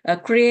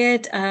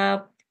create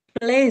a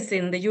place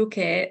in the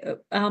UK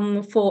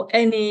for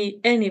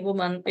any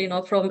woman,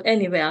 from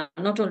anywhere,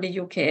 not only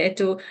UK,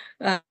 to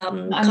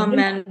come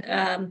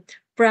and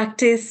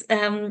practice.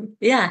 In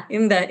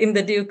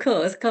the due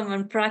course, come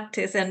and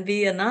practice and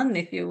be a nun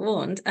if you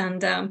want.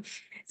 And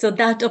so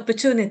that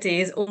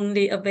opportunity is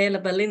only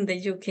available in the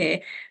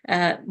UK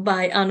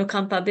by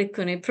Anukampa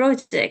Bhikkhuni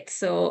Project.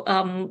 So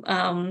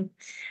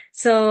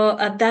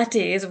that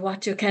is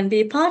what you can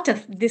be part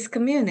of this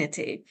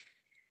community.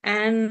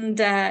 And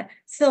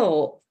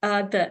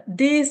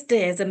these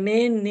days the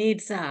main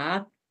needs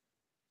are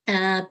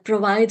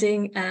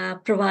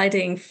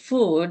providing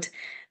food,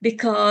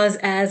 because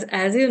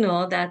as you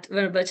know, that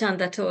Venerable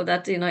Chanda told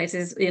that it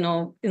is in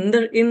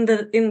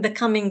the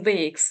coming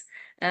weeks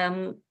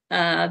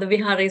the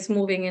Vihara is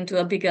moving into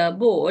a bigger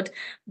board,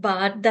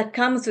 but that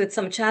comes with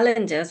some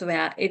challenges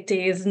where it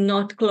is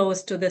not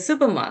close to the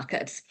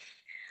supermarkets.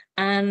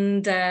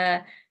 And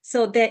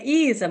so there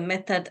is a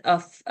method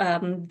of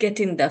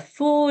getting the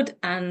food,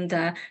 and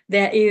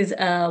there is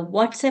a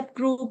WhatsApp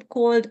group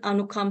called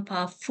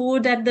Anukampa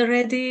Food at the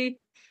Ready.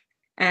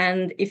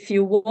 And if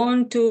you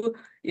want to,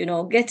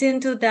 get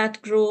into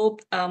that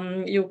group,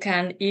 you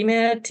can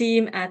email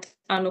team at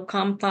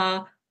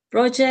Anukampa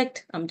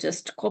Project. I'm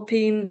just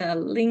copying the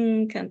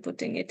link and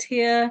putting it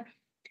here.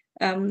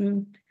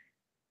 And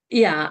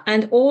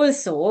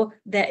also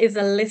there is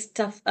a list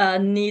of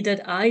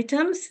needed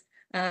items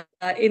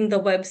in the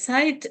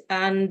website.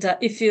 And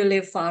if you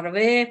live far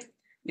away,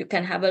 you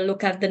can have a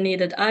look at the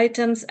needed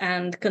items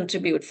and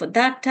contribute for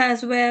that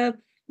as well.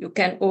 You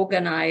can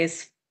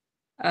organize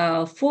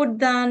food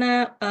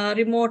dana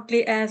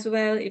remotely as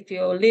well. If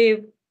you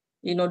live,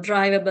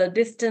 drivable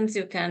distance,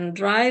 you can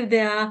drive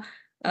there.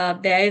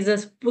 There is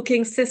a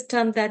booking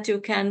system that you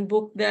can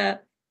book the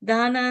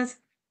danas.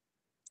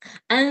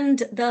 And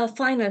the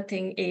final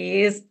thing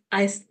is,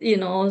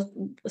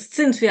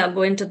 since we are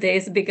going to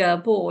this bigger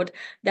board,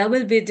 there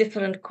will be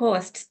different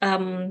costs,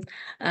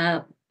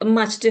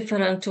 much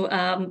different to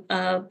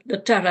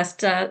the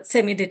terraced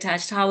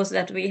semi-detached house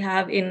that we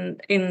have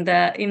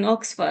in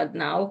Oxford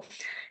now.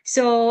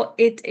 So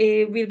it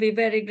will be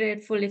very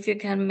grateful if you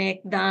can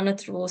make dana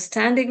through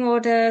standing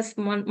orders,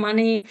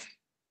 money,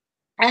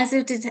 as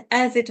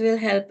it will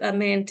help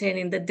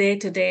maintaining the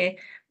day-to-day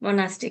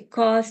monastic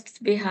costs,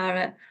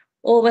 vihara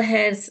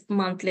overheads,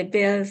 monthly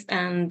bills,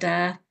 and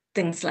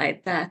things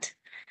like that.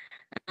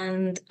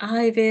 And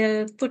I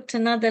will put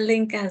another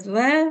link as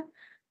well,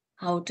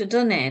 how to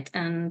donate.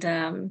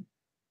 And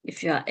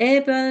if you are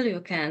able,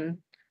 you can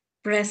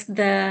press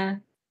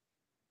the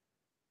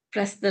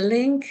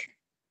link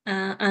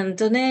and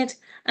donate.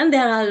 And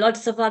there are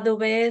lots of other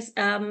ways.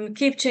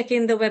 Keep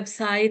checking the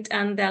website,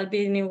 and there'll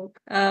be new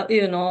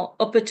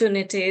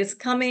opportunities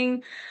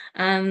coming.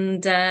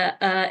 And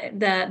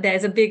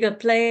there's a bigger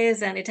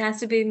place, and it has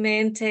to be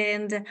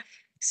maintained.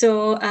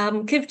 So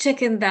keep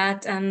checking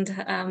that, and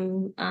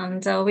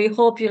we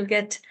hope you'll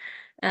get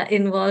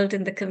involved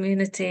in the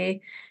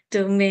community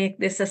to make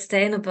this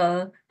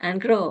sustainable and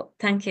grow.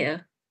 Thank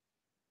you.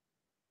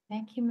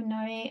 Thank you,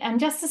 Manori. And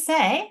just to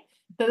say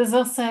that there's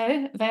also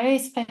a very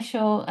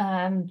special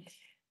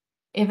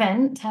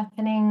event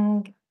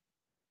happening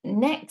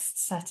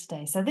next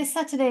Saturday. So this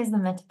Saturday is the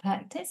metta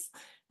practice.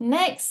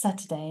 Next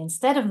Saturday,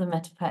 instead of the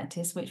metta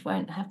practice, which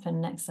won't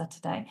happen next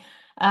Saturday,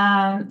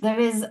 there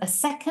is a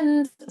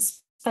second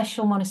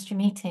special monastery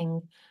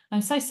meeting.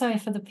 I'm so sorry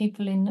for the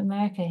people in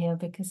America here,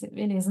 because it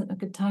really isn't a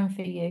good time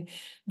for you.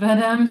 But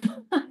I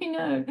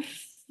know.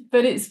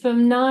 But it's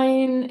from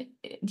 9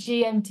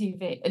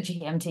 GMTV.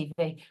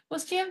 GMTV.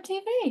 What's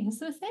GMTV? Is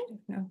there a thing?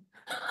 No.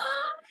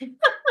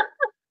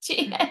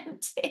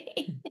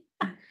 GMT.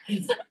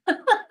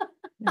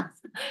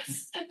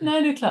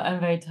 9 o'clock. I'm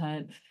very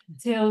tired.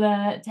 Till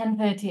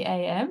 10:30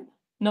 a.m.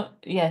 not,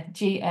 yeah,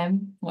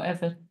 GM,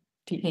 whatever,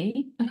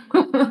 T.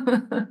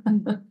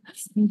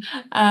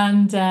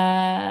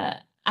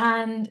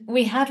 And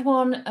we had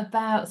one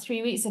about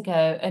 3 weeks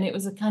ago, and it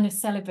was a kind of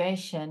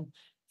celebration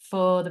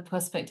for the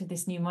prospect of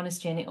this new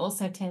monastery. And it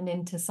also turned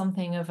into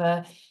something of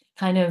a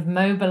kind of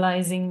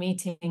mobilizing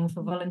meeting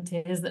for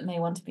volunteers that may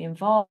want to be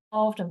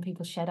involved, and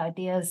people shared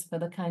ideas for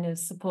the kind of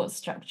support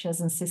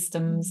structures and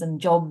systems and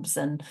jobs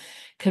and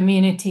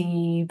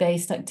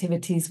community-based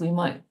activities we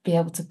might be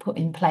able to put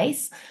in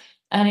place.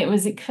 And it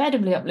was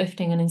incredibly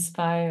uplifting and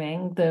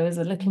inspiring. There was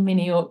a little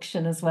mini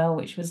auction as well,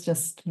 which was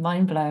just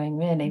mind-blowing,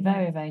 really,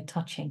 very, very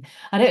touching.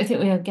 I don't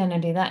think we are going to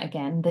do that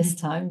again this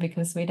time,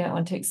 because we don't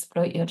want to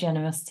exploit your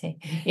generosity,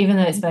 even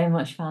though it's very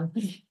much fun.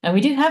 And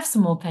we do have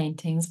some more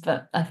paintings,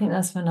 but I think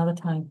that's for another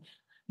time.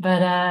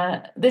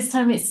 But this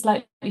time it's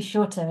slightly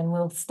shorter, and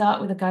we'll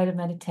start with a guided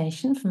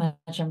meditation from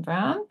Ajahn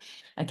Brahm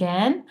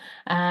again.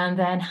 And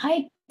then,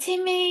 hi,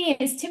 Timmy,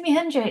 it's Timmy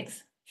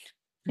Hendricks.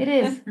 It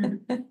is.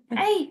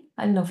 Hey,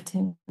 I love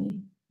Timmy.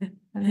 I've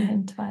met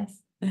him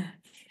twice.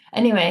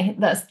 Anyway,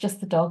 that's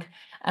just the dog,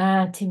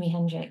 Timmy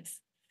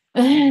Hendricks.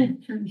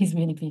 He's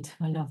really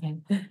beautiful. I love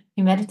him.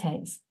 He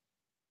meditates.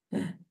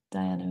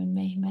 Diana and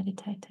me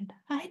meditated.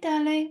 Hi,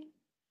 darling.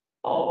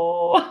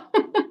 Oh,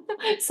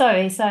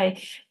 sorry.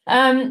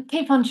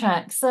 Keep on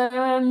track.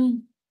 So,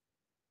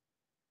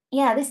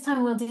 yeah, this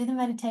time we'll do the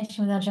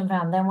meditation with Ajahn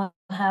Brahm. Then we'll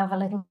have a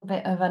little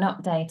bit of an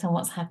update on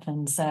what's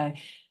happened. So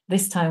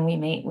this time we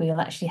meet,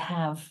 we'll actually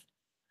have,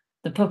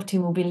 the property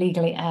will be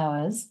legally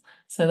ours.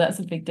 So that's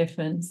a big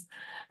difference.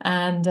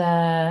 And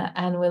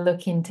we'll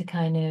look into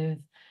kind of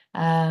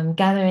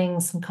gathering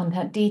some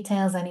contact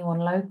details, anyone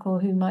local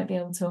who might be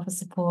able to offer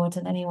support,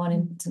 and anyone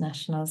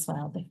international as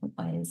well, different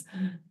ways,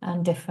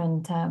 and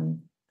different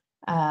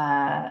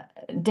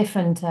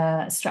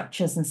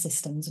structures and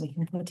systems we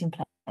can put in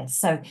place.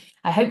 So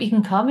I hope you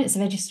can come. It's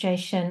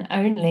registration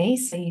only,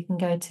 so you can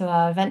go to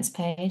our events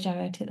page. I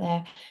wrote it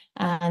there,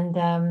 and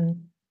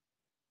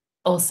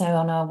also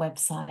on our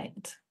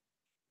website.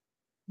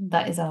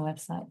 That is our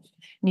website.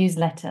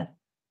 Newsletter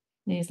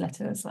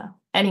as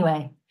well.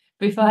 Anyway,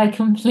 before I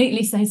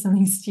completely say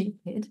something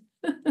stupid,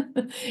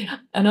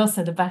 and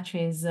also the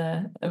battery is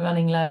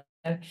running low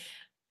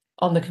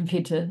on the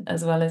computer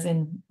as well as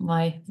in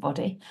my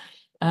body,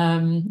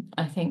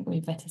 I think we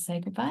better say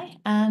goodbye,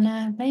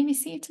 and maybe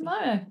see you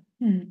tomorrow.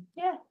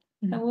 Yeah,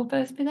 and we'll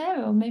both be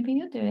there, or maybe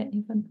you'll do it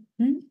even.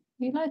 Would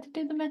you like to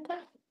do the metta?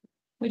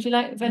 Would you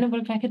like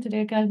Venerable Pekka to do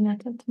a guided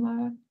metta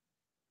tomorrow?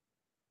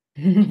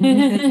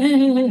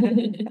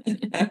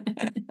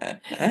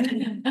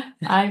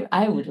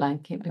 I would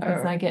like it,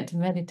 because I get to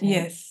meditate.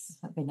 Yes,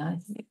 that'd be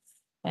nice. Yes.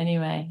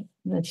 Anyway,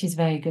 she's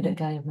very good at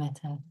guided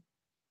metta.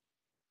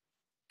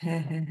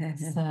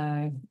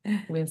 So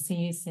we'll see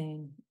you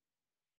soon.